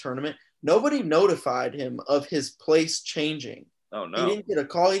in the tournament. Nobody notified him of his place changing. Oh, no. He didn't get a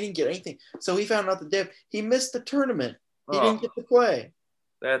call. He didn't get anything. So he found out the day he missed the tournament. He didn't get to play.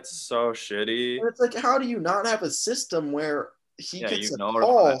 That's so shitty. And it's like, how do you not have a system where he gets a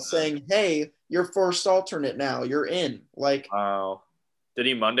call saying, hey, you're first alternate now. You're in. Like, wow. Did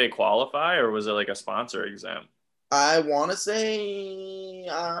he Monday qualify, or was it like a sponsor exam? I want to say,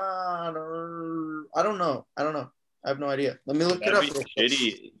 I don't know. I have no idea. Let me look it up.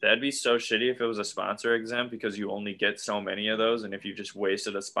 That'd be so shitty if it was a sponsor exam, because you only get so many of those. And if you just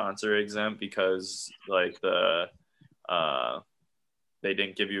wasted a sponsor exam because like they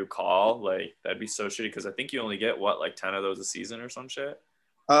didn't give you a call, like that'd be so shitty, because I think you only get like 10 of those a season or some shit.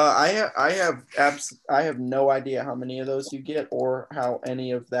 I have no idea how many of those you get or how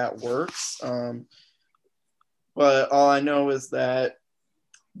any of that works. But all I know is that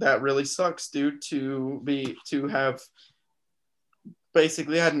really sucks, dude, to have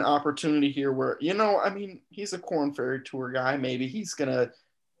basically had an opportunity here where, he's a Korn Ferry Tour guy. Maybe he's going to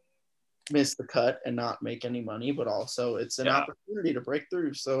miss the cut and not make any money, but also it's an opportunity to break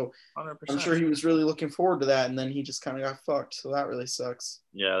through. So 100%. I'm sure he was really looking forward to that, and then he just kind of got fucked. So that really sucks.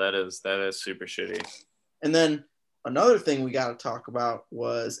 Yeah, that is super shitty. And then another thing we got to talk about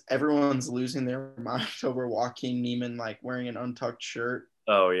was everyone's losing their mind over Joaquin Niemann, like wearing an untucked shirt.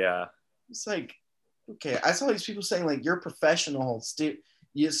 Oh, yeah. It's like, okay, I saw these people saying, like, you're professionals,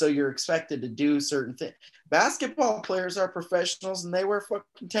 so you're expected to do certain things. Basketball players are professionals, and they wear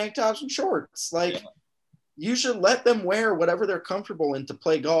fucking tank tops and shorts. Like, you should let them wear whatever they're comfortable in to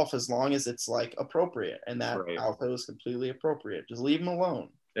play golf, as long as it's, like, appropriate. And that outfit was completely appropriate. Just leave them alone.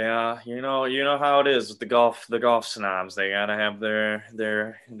 Yeah, you know how it is with the golf snobs. They gotta have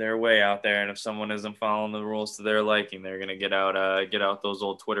their way out there, and if someone isn't following the rules to their liking, they're gonna get out those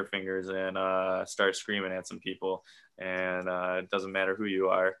old Twitter fingers and start screaming at some people. And it doesn't matter who you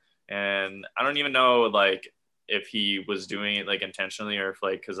are. And I don't even know like if he was doing it like intentionally, or if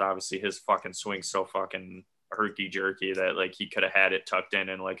like, because obviously his fucking swing's so fucking herky jerky that like he could have had it tucked in,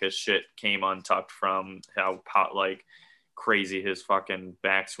 and like his shit came untucked from how like crazy his fucking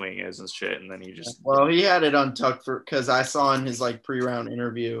backswing is and shit, and then he just he had it untucked because I saw in his like pre-round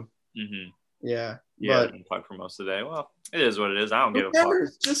interview. Mm-hmm. Yeah, but untucked for most of the day. Well, it is what it is. I don't give a fuck.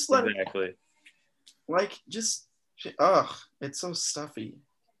 Just let it, like, just it's so stuffy.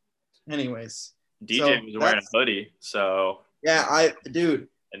 Anyways, DJ was wearing a hoodie, so yeah,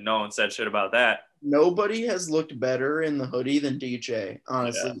 and no one said shit about that. Nobody has looked better in the hoodie than DJ.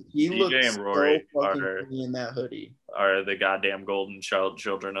 Honestly, he looks and Rory so fucking pretty in that hoodie. Are the goddamn golden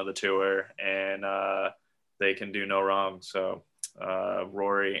children of the tour, and they can do no wrong. So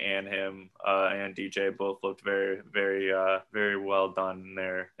Rory and him and DJ both looked very, very, very well done in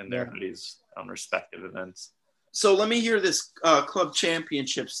their hoodies on respective events. So let me hear this club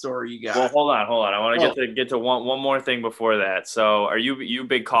championship story you got. Well, hold on. I want to get to one more thing before that. So, are you a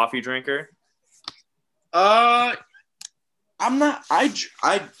big coffee drinker? I'm not. I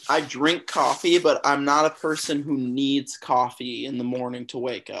drink coffee, but I'm not a person who needs coffee in the morning to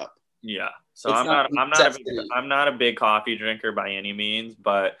wake up. Yeah. So I'm not a big coffee drinker by any means,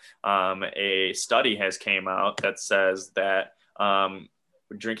 but a study has came out that says that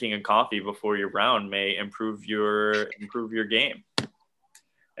drinking a coffee before your round may improve your game.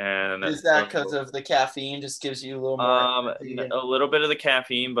 And is that because of the caffeine just gives you a little more a little bit of the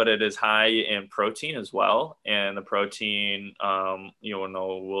caffeine, but it is high in protein as well, and the protein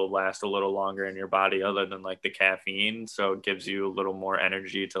will last a little longer in your body other than like the caffeine, so it gives you a little more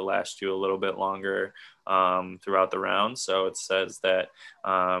energy to last you a little bit longer throughout the round. So it says that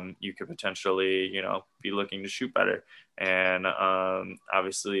you could potentially be looking to shoot better. And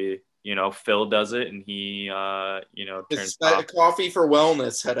obviously Phil does it, and he, turns coffee for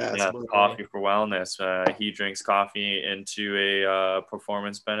wellness. Coffee for wellness. He drinks coffee into a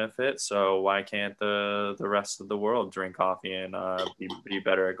performance benefit. So why can't the rest of the world drink coffee and be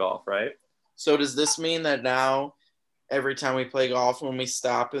better at golf, right? So does this mean that now, every time we play golf, when we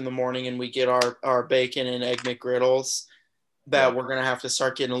stop in the morning and we get our bacon and egg McGriddles, that we're gonna have to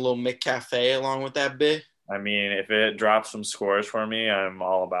start getting a little McCafe along with that bit? I mean, if it drops some scores for me, I'm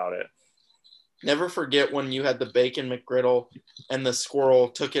all about it. Never forget when you had the bacon McGriddle and the squirrel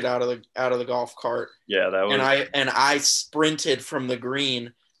took it out of the golf cart. Yeah, that was. And I sprinted from the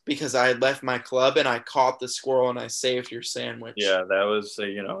green because I had left my club, and I caught the squirrel and I saved your sandwich. Yeah, that was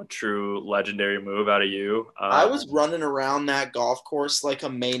a true legendary move out of you. I was running around that golf course like a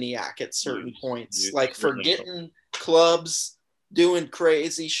maniac at certain points, like forgetting clubs, doing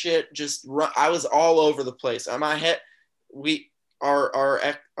crazy shit. I was all over the place. On my head,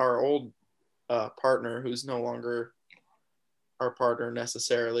 our old partner, who's no longer our partner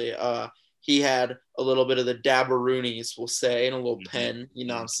necessarily, he had a little bit of the dabberoonies, we'll say, and a little pen, you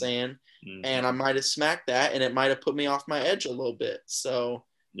know what I'm saying? And I might have smacked that, and it might have put me off my edge a little bit. So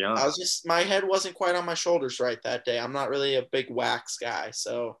yeah, my head wasn't quite on my shoulders right that day. I'm not really a big wax guy,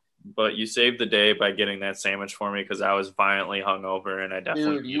 so. But you saved the day by getting that sandwich for me, because I was violently hungover, and I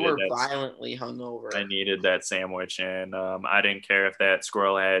definitely you were violently hungover. I needed that sandwich, and I didn't care if that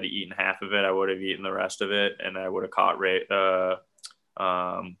squirrel had eaten half of it. I would have eaten the rest of it, and I would have caught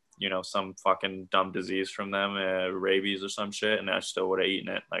some fucking dumb disease from them, rabies or some shit, and I still would have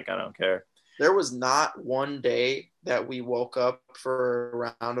eaten it. Like, I don't care. There was not one day that we woke up for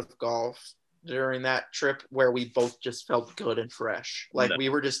a round of golf during that trip where we both just felt good and fresh. Like, we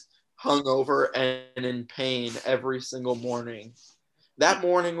were just hungover and in pain every single morning. That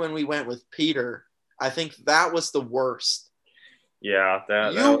morning when we went with Peter, I think that was the worst. Yeah,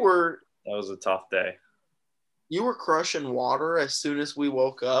 that was a tough day. You were crushing water as soon as we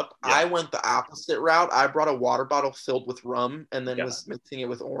woke up. Yeah. I went the opposite route. I brought a water bottle filled with rum and then was mixing it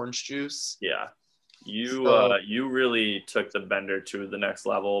with orange juice. Yeah. You really took the bender to the next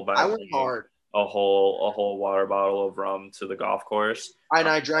level by I went hard. A whole water bottle of rum to the golf course. And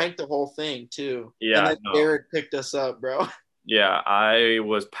I drank the whole thing too. Yeah. And then Jared picked us up, bro. Yeah, I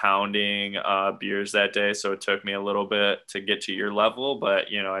was pounding beers that day, so it took me a little bit to get to your level, but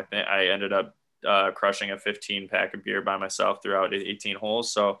I think I ended up crushing a 15-pack of beer by myself throughout 18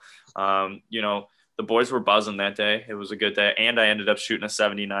 holes. So, the boys were buzzing that day. It was a good day, and I ended up shooting a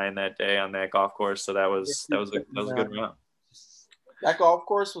 79 that day on that golf course. So that was a good run. That golf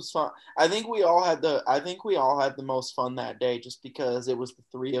course was fun. I think we all had the most fun that day, just because it was the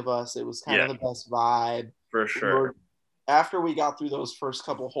three of us. It was kind of the best vibe. For sure. After we got through those first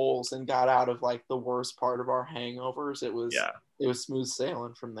couple holes and got out of like the worst part of our hangovers, it was smooth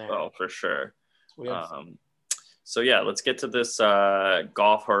sailing from there. Oh, for sure. So yeah, let's get to this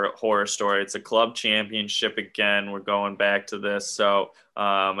golf horror story. It's a club championship again. We're going back to this. So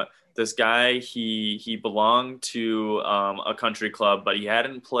this guy, he belonged to a country club, but he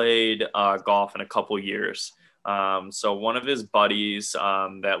hadn't played golf in a couple years. So one of his buddies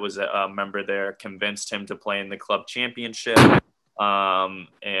that was a member there convinced him to play in the club championship. So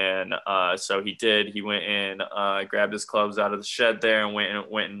he did. He went in, grabbed his clubs out of the shed there, and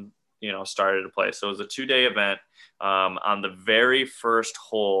went and started to play. So it was a 2-day event. On the very first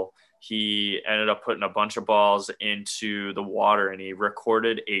hole, he ended up putting a bunch of balls into the water, and he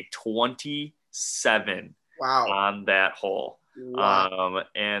recorded a 27 on that hole. Wow.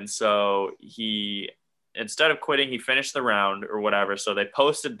 And so instead of quitting, he finished the round or whatever. So they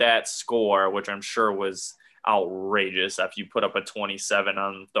posted that score, which I'm sure was outrageous. If you put up a 27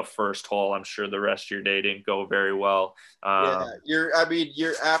 on the first hole, I'm sure the rest of your day didn't go very well. You're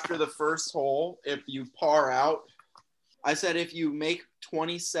after the first hole, if you par out, I said if you make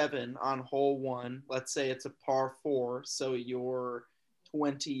 27 on hole 1, let's say it's a par 4, so you're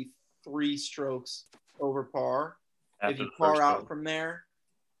 23 strokes over par. If you par out from there,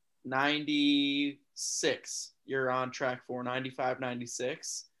 96, you're on track for 95,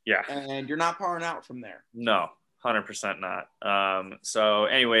 96. Yeah. And you're not parring out from there. No. 100% not. So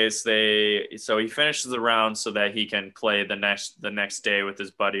anyways, he finishes the round so that he can play the next day with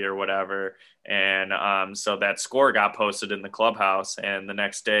his buddy or whatever. And so that score got posted in the clubhouse, and the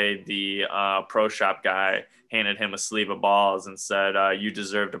next day the pro shop guy handed him a sleeve of balls and said, you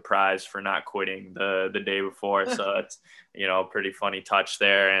deserved a prize for not quitting the day before. So it's, pretty funny touch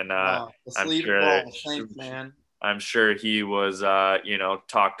there. And Thanks, man. I'm sure he was,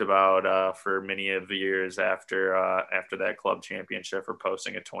 talked about for many of the years after that club championship for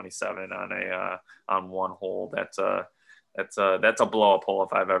posting a 27 on one hole. That's a blow up hole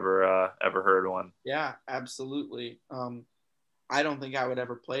if I've ever heard one. Yeah, absolutely. I don't think I would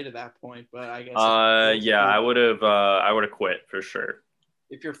ever play to that point, but I guess. I would have quit for sure.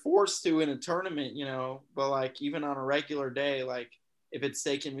 If you're forced to in a tournament, but like even on a regular day, like. If it's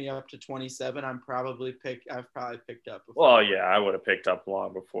taken me up to 27, I've probably picked up before. Well, yeah, I would have picked up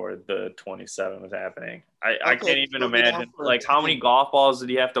long before the 27 was happening. I can't even imagine, like, how many golf balls did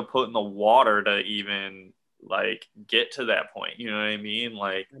he have to put in the water to even, like, get to that point? You know what I mean?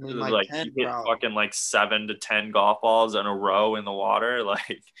 Like 10, you hit fucking, like, 7 to 10 golf balls in a row in the water.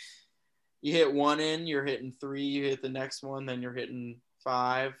 Like, you hit one in, you're hitting 3, you hit the next one, then you're hitting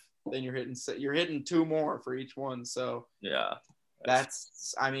 5, then you're hitting 2 more for each one. So, yeah.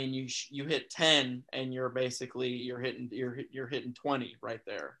 You hit 10 and you're hitting 20 right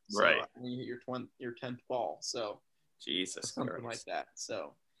there. So, right. You hit your 10th ball. So Jesus something Christ. like that.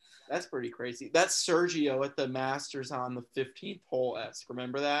 So that's pretty crazy. That's Sergio at the Masters on the 15th hole.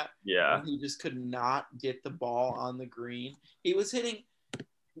 Remember that? Yeah. And he just could not get the ball on the green.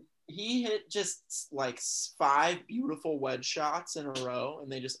 He hit just like 5 beautiful wedge shots in a row,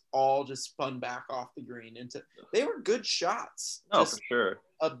 and they just all spun back off the green they were good shots. Oh, for sure.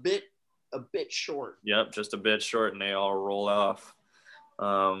 A bit short. Yep, just a bit short, and they all roll off.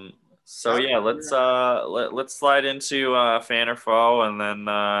 So yeah, let's slide into fan or foe, and then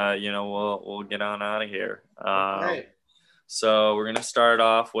we'll get on out of here. Okay. So we're gonna start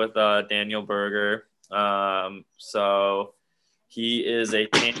off with Daniel Berger. So he is a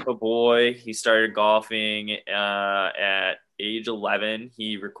Tampa boy. He started golfing at age 11.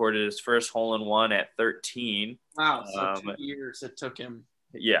 He recorded his first hole-in-one at 13. Wow, so 2 years it took him.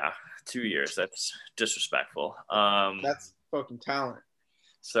 Yeah, 2 years. That's disrespectful. That's fucking talent.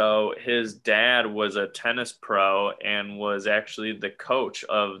 So his dad was a tennis pro and was actually the coach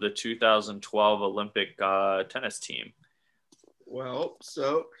of the 2012 Olympic tennis team. Well,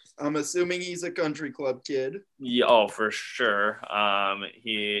 so I'm assuming he's a country club kid. Yeah, oh, for sure.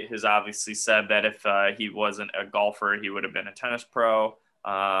 He has obviously said that if he wasn't a golfer, he would have been a tennis pro.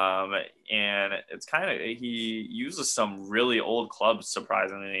 And it's he uses some really old clubs,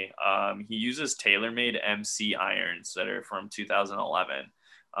 surprisingly. He uses TaylorMade MC irons that are from 2011.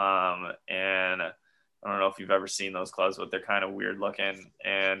 And I don't know if you've ever seen those clubs, but they're kind of weird looking.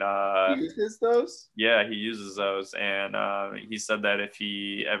 And he uses those? Yeah, he uses those. And he said that if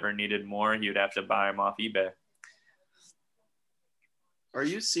he ever needed more, he would have to buy them off eBay. Are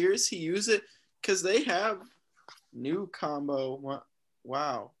you serious? He used it? Because they have new combo.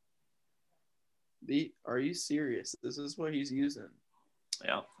 Wow. Are you serious? This is what he's using.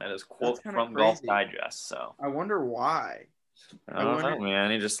 Yeah, that is quote from Golf Digest. So I wonder why. I don't know,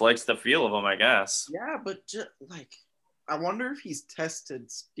 man. He just likes the feel of them, I guess. Yeah, but I wonder if he's tested.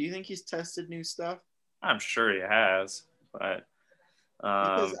 Do you think he's tested new stuff? I'm sure he has, but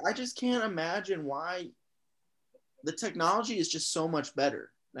because I just can't imagine why. The technology is just so much better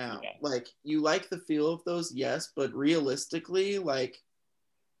now. Yeah. Like, you like the feel of those, yes, but realistically, like,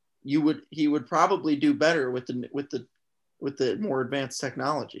 he would probably do better with the more advanced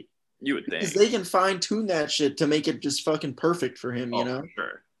technology. You would think. Because they can fine tune that shit to make it just fucking perfect for him, you know? For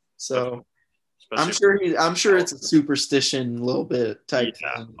sure. So I'm sure it's a superstition a little bit type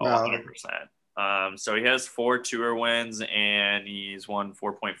thing. 100%. So he has 4 tour wins and he's won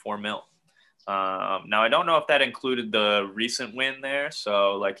 4.4 mil. Now I don't know if that included the recent win there.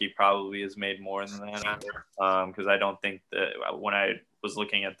 So like he probably has made more than that. Because I don't think that when I was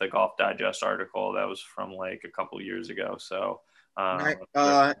looking at the Golf Digest article, that was from like a couple years ago. So,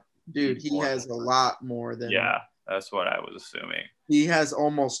 dude, he has a lot more than. Yeah, that's what I was assuming. He has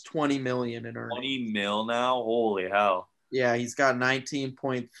almost 20 million in earnings. 20 mil now? Holy hell. Yeah, he's got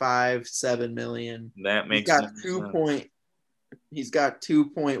 19.57 million. That makes sense. He's got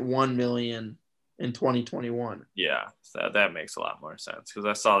 2.1 million in 2021. Yeah, so that makes a lot more sense because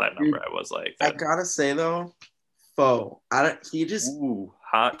I saw that number. Dude, I was like, I gotta say though, he just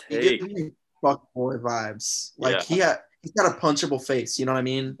hot take. He gives me fuck boy vibes. Like he's got a punchable face. You know what I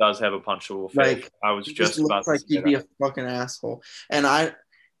mean? He does have a punchable face. Like, I was just about to say he'd be a fucking asshole. And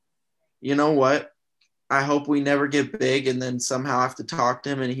you know what? I hope we never get big and then somehow have to talk to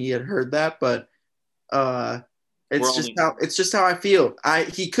him and he had heard that. But it's just how I feel.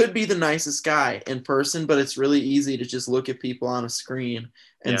 He could be the nicest guy in person, but it's really easy to just look at people on a screen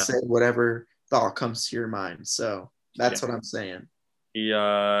and say whatever thought comes to your mind. So that's what I'm saying. He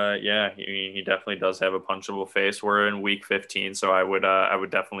definitely does have a punchable face. We're in week 15, so I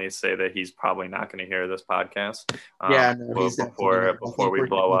would definitely say that he's probably not going to hear this podcast. Before we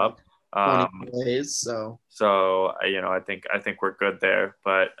blow up. 20 days, so I think we're good there.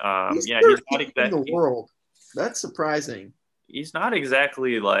 But he's not exactly in the world. That's surprising. He's not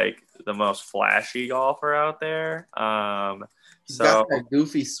exactly like the most flashy golfer out there. He's got that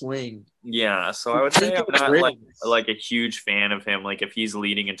goofy swing. Yeah, so I would say I'm not like a huge fan of him. Like if he's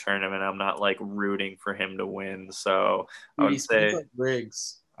leading a tournament, I'm not like rooting for him to win. So I would say like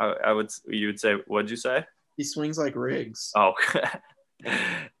Riggs. You would say, what'd you say? He swings like Riggs. Oh,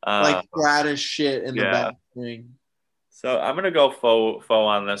 like flat as shit in the back swing. So I'm gonna go faux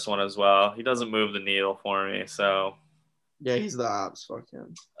on this one as well. He doesn't move the needle for me, so. Yeah, he's the ops. Fuck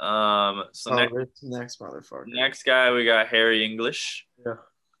him. Next motherfucker. Next guy, we got Harry English. Yeah.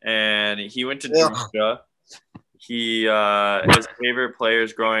 And he went to Georgia. His favorite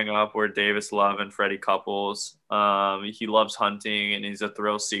players growing up were Davis Love and Freddie Couples. He loves hunting and he's a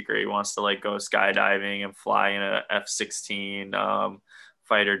thrill seeker. He wants to like go skydiving and fly in a F-16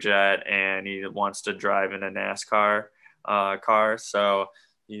 fighter jet, and he wants to drive in a NASCAR car. So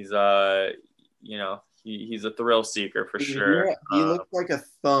he's he's a thrill seeker for sure. Yeah, he looks like a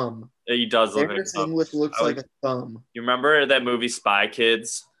thumb. He does look like a thumb. English looks like a thumb. You remember that movie Spy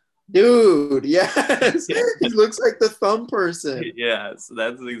Kids? Dude, yes. He looks like the thumb person. Yeah, so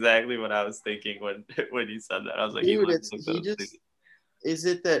that's exactly what I was thinking when you said that. I was like, dude, is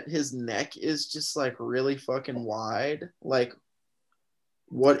it that his neck is just like really fucking wide? Like,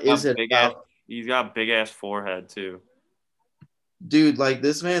 what is it about? He's got big ass forehead too. Dude, like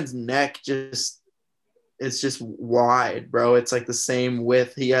this man's neck it's just wide, bro. It's like the same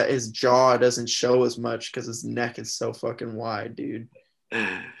width. His jaw doesn't show as much because his neck is so fucking wide, dude.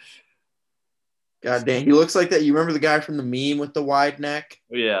 God damn, he looks like that. You remember the guy from the meme with the wide neck?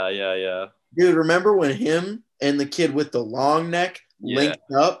 Yeah. Dude, remember when him and the kid with the long neck linked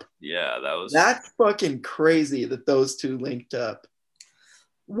up? Yeah, that's fucking crazy that those two linked up.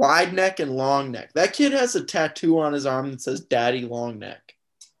 Wide neck and long neck. That kid has a tattoo on his arm that says Daddy Long Neck.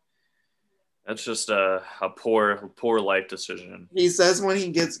 That's just a poor life decision. He says when he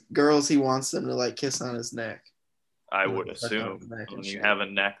gets girls, he wants them to like kiss on his neck. I would assume when you have a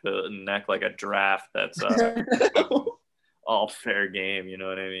neck like a giraffe, that's all fair game. You know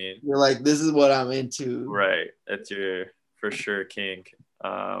what I mean? You're like, this is what I'm into. Right. That's your for sure kink.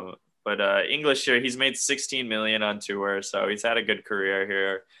 But English here, he's made 16 million on tour, so he's had a good career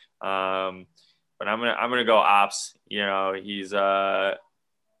here. But I'm gonna go ops. You know, he's not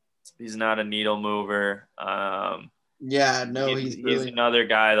a needle mover. He's another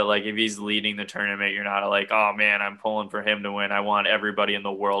guy that like if he's leading the tournament, you're not like, oh man, I'm pulling for him to win. I want everybody in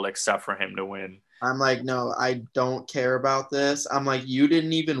the world except for him to win. I'm like, no, I don't care about this. I'm like, you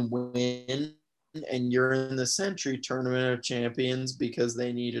didn't even win, and you're in the Century Tournament of Champions because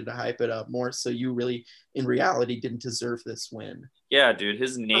they needed to hype it up more. So you really, in reality, didn't deserve this win. Yeah, dude,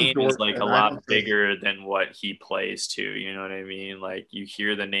 his name is like a lot bigger than what he plays to. You know what I mean? Like you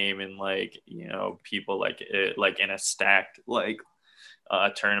hear the name in like, you know, people like it, like in a stacked like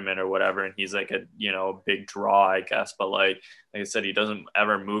tournament or whatever, and he's like a, you know, big draw, I guess. But like I said, he doesn't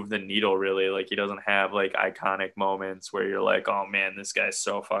ever move the needle really. Like he doesn't have like iconic moments where you're like, oh man, this guy's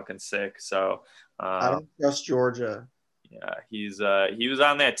so fucking sick. So I don't trust Georgia. Yeah, he was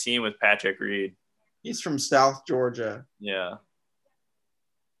on that team with Patrick Reed. He's from South Georgia. Yeah.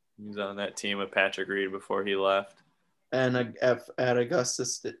 He was on that team with Patrick Reed before he left. And at Augusta,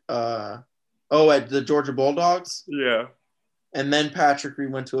 at the Georgia Bulldogs? Yeah. And then Patrick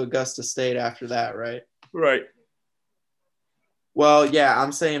Reed went to Augusta State after that, right? Right. Well, yeah,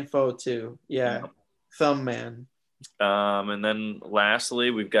 I'm saying faux too. Yeah. Thumb man. And then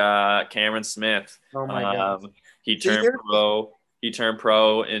lastly, we've got Cameron Smith. Oh my God. He turned pro. He turned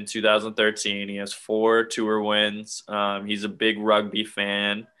pro in 2013. He has 4 tour wins. He's a big rugby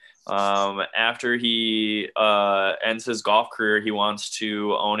fan. After he ends his golf career, he wants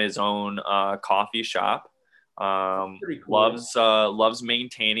to own his own coffee shop. Cool. Loves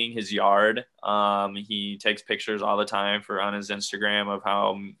maintaining his yard. He takes pictures all the time on his Instagram of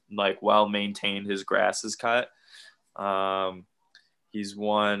how like well maintained his grass is cut. He's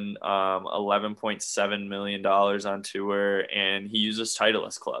won $11.7 million on tour, and he uses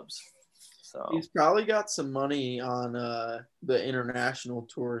Titleist clubs. So he's probably got some money on the international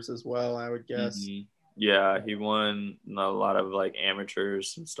tours as well, I would guess. Mm-hmm. Yeah, he won a lot of like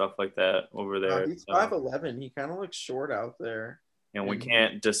amateurs and stuff like that over there. He's 5'11". He kind of looks short out there. And we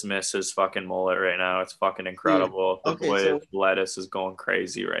can't dismiss his fucking mullet right now. It's fucking incredible. Dude, the boy lettuce is going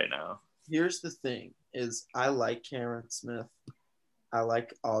crazy right now. Here's the thing: is I like Cameron Smith. I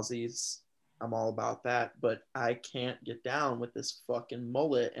like Aussies. I'm all about that, but I can't get down with this fucking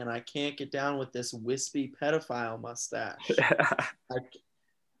mullet, and I can't get down with this wispy pedophile mustache.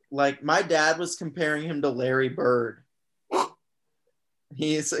 Like my dad was comparing him to Larry Bird.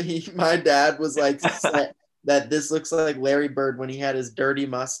 My dad was like that this looks like Larry Bird when he had his dirty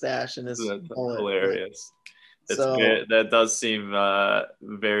mustache and his mullet. Hilarious. That does seem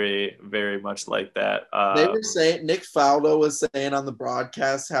very, very much like that. They were saying, Nick Faldo was saying on the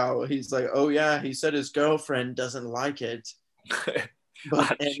broadcast how he's like, oh yeah, he said his girlfriend doesn't like it,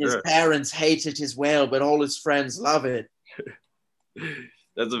 but and his parents hate it as well, but all his friends love it.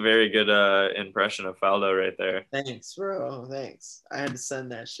 That's a very good impression of Faldo right there. Thanks, bro. Thanks. I had to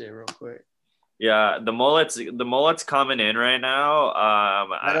send that shit real quick. Yeah, the mullet's coming in right now.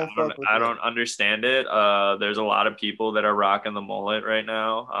 I don't understand it. There's a lot of people that are rocking the mullet right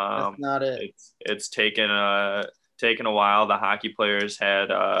now. That's not it. It's taken a while. The hockey players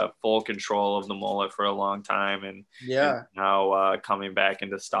had full control of the mullet for a long time, and now coming back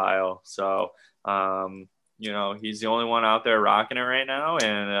into style. So he's the only one out there rocking it right now,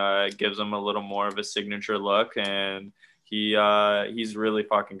 and it gives him a little more of a signature look. And he's really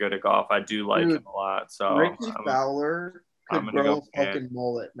fucking good at golf. I do like him a lot. So Ricky Fowler could grow a fucking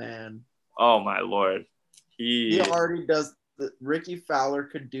mullet, man. Oh my Lord. He already does. Ricky Fowler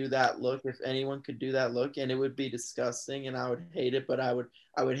could do that look if anyone could do that look, and it would be disgusting and I would hate it, but I would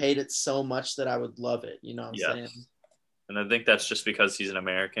hate it so much that I would love it. You know what I'm saying? And I think that's just because he's an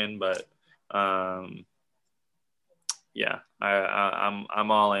American, but yeah,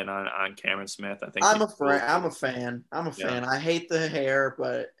 I'm all in on Cameron Smith. I think I'm a fan. I hate the hair,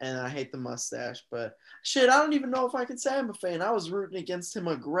 and I hate the mustache, but shit, I don't even know if I can say I'm a fan. I was rooting against him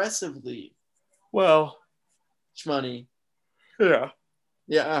aggressively. Well, money. Yeah.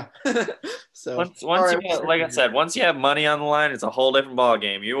 So once like I said, once you have money on the line, it's a whole different ball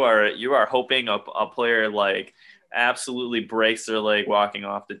game. You are hoping a player like absolutely breaks their leg walking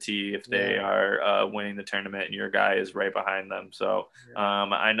off the tee if they are winning the tournament and your guy is right behind them. So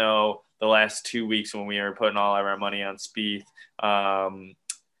I know the last 2 weeks when we were putting all of our money on Spieth,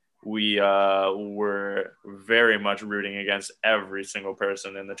 we were very much rooting against every single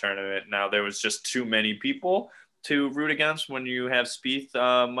person in the tournament. Now there was just too many people to root against when you have Spieth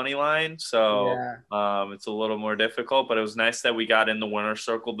money line. So it's a little more difficult, but it was nice that we got in the winner's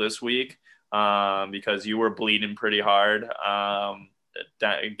circle this week. Because you were bleeding pretty hard,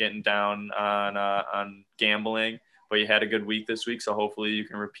 getting down on gambling, but you had a good week this week. So hopefully you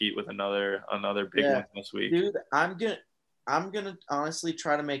can repeat with another big one this week. Dude, I'm gonna honestly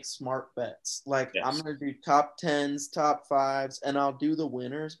try to make smart bets. Like I'm gonna do top 10s, top 5s, and I'll do the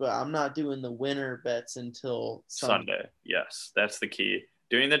winners, but I'm not doing the winner bets until Sunday. Yes, that's the key.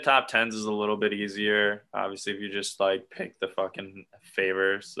 Doing the top 10s is a little bit easier. Obviously, if you just like pick the fucking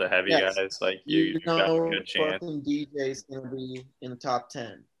favors, the heavy guys, like you got a good chance. Fucking DJ's gonna be in the top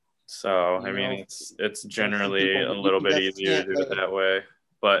 10. So I mean, it's generally a little bit easier to do it that way.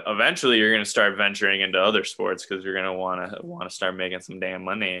 But eventually, you're gonna start venturing into other sports because you're gonna want to start making some damn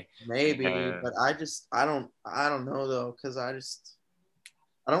money. Maybe, but I don't know though, because I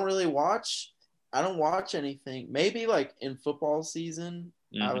don't really watch. I don't watch anything. Maybe like in football season.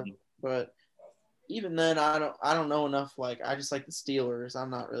 But even then, I don't know enough. Like I just like the Steelers. I'm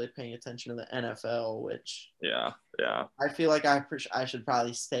not really paying attention to the NFL, which I feel like I should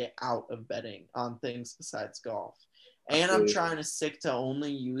probably stay out of betting on things besides golf. And I'm trying to stick to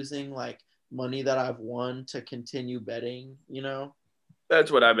only using like money that I've won to continue betting. You know,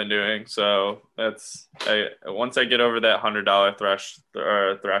 that's what I've been doing. So once I get over that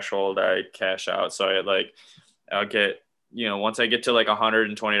 $100 threshold, I cash out. So I'll get. Once I get to like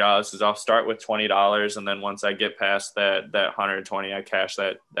 $120, I'll start with $20. And then once I get past that 120, I cash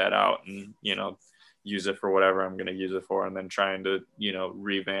that out and, use it for whatever I'm going to use it for. And then trying to,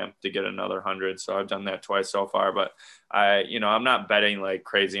 revamp to get another 100. So I've done that twice so far, but I'm not betting like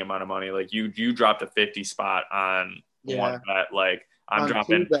crazy amount of money. Like you dropped a 50 spot on one bet. Like I'm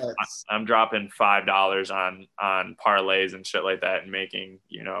dropping $5 on parlays and shit like that and making,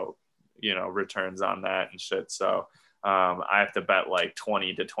 returns on that and shit. So, I have to bet like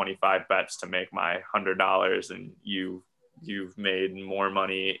 20 to 25 bets to make my $100, and you've made more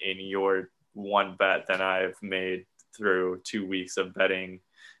money in your one bet than I've made through 2 weeks of betting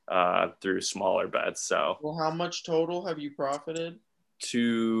through smaller bets. So, well, how much total have you profited?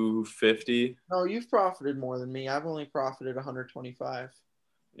 250. No, you've profited more than me. I've only profited 125.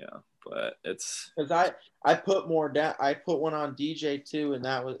 Yeah, but it's because I put more down. I put one on DJ too, and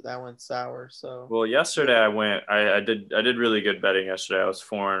that went sour. So well, yesterday I did really good betting yesterday. I was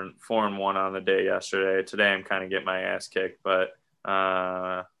 4-1 on the day yesterday. Today I'm kind of getting my ass kicked, but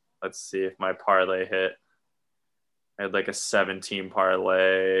let's see if my parlay hit. I had like a 17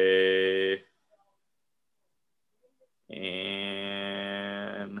 parlay,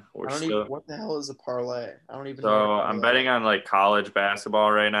 and what the hell is a parlay? I don't even know. So I'm betting on like college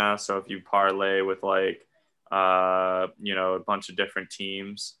basketball right now. So if you parlay with like, a bunch of different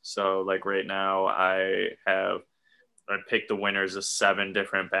teams. So like right now I picked the winners of 7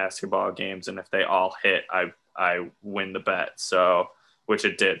 different basketball games, and if they all hit, I win the bet. So which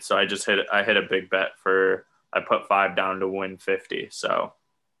it did. So I hit a big bet I put 5 down to win 50. So.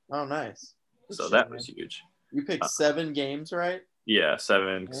 Oh, nice. So that was huge. You picked 7 games, right? Yeah,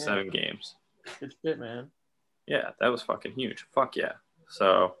 7 games. Good shit, man. Yeah, that was fucking huge. Fuck yeah.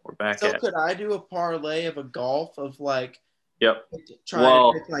 So we're back So could I do a parlay of a golf of like Yep.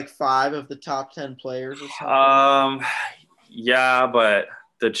 Trying to pick like 5 of the top 10 players or something? Yeah, but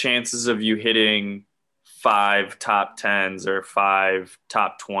the chances of you hitting 5 top 10s or 5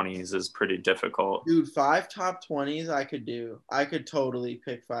 top 20s is pretty difficult. Dude, 5 top 20s I could do. I could totally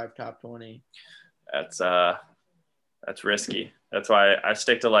pick 5 top 20. That's risky. That's why I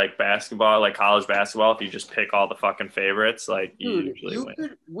stick to like basketball, like college basketball. If you just pick all the fucking favorites, like you usually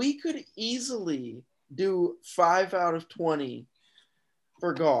win. We could easily do 5 out of 20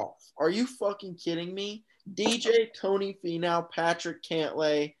 for golf. Are you fucking kidding me? DJ, Tony Finau, Patrick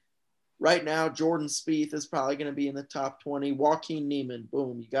Cantlay. Right now, Jordan Spieth is probably going to be in the top 20. Joaquin Niemann,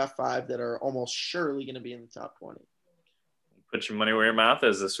 boom. You got 5 that are almost surely going to be in the top 20. Put your money where your mouth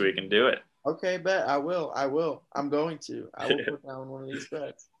is this week and do it. Okay, bet. I will. I'm going to. I will put down one of these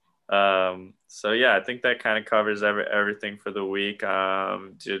bets. So yeah, I think that kind of covers everything for the week.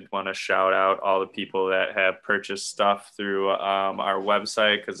 Did want to shout out all the people that have purchased stuff through our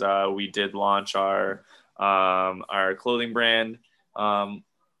website, because we did launch our clothing brand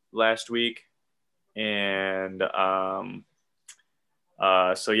last week, and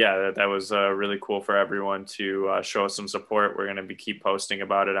so yeah, that was really cool for everyone to show us some support. We're going to keep posting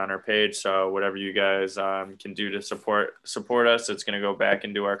about it on our page. So whatever you guys can do to support us, it's going to go back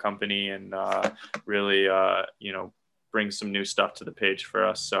into our company and really, bring some new stuff to the page for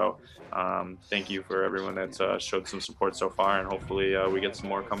us. So thank you for everyone that's showed some support so far, and hopefully we get some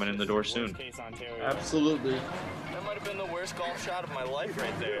more coming in the door soon. Absolutely. That might have been the worst golf shot of my life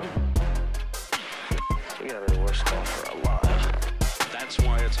right there. We gotta be the worst golfer alive. That's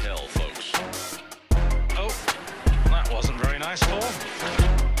why it's hell, folks. Oh.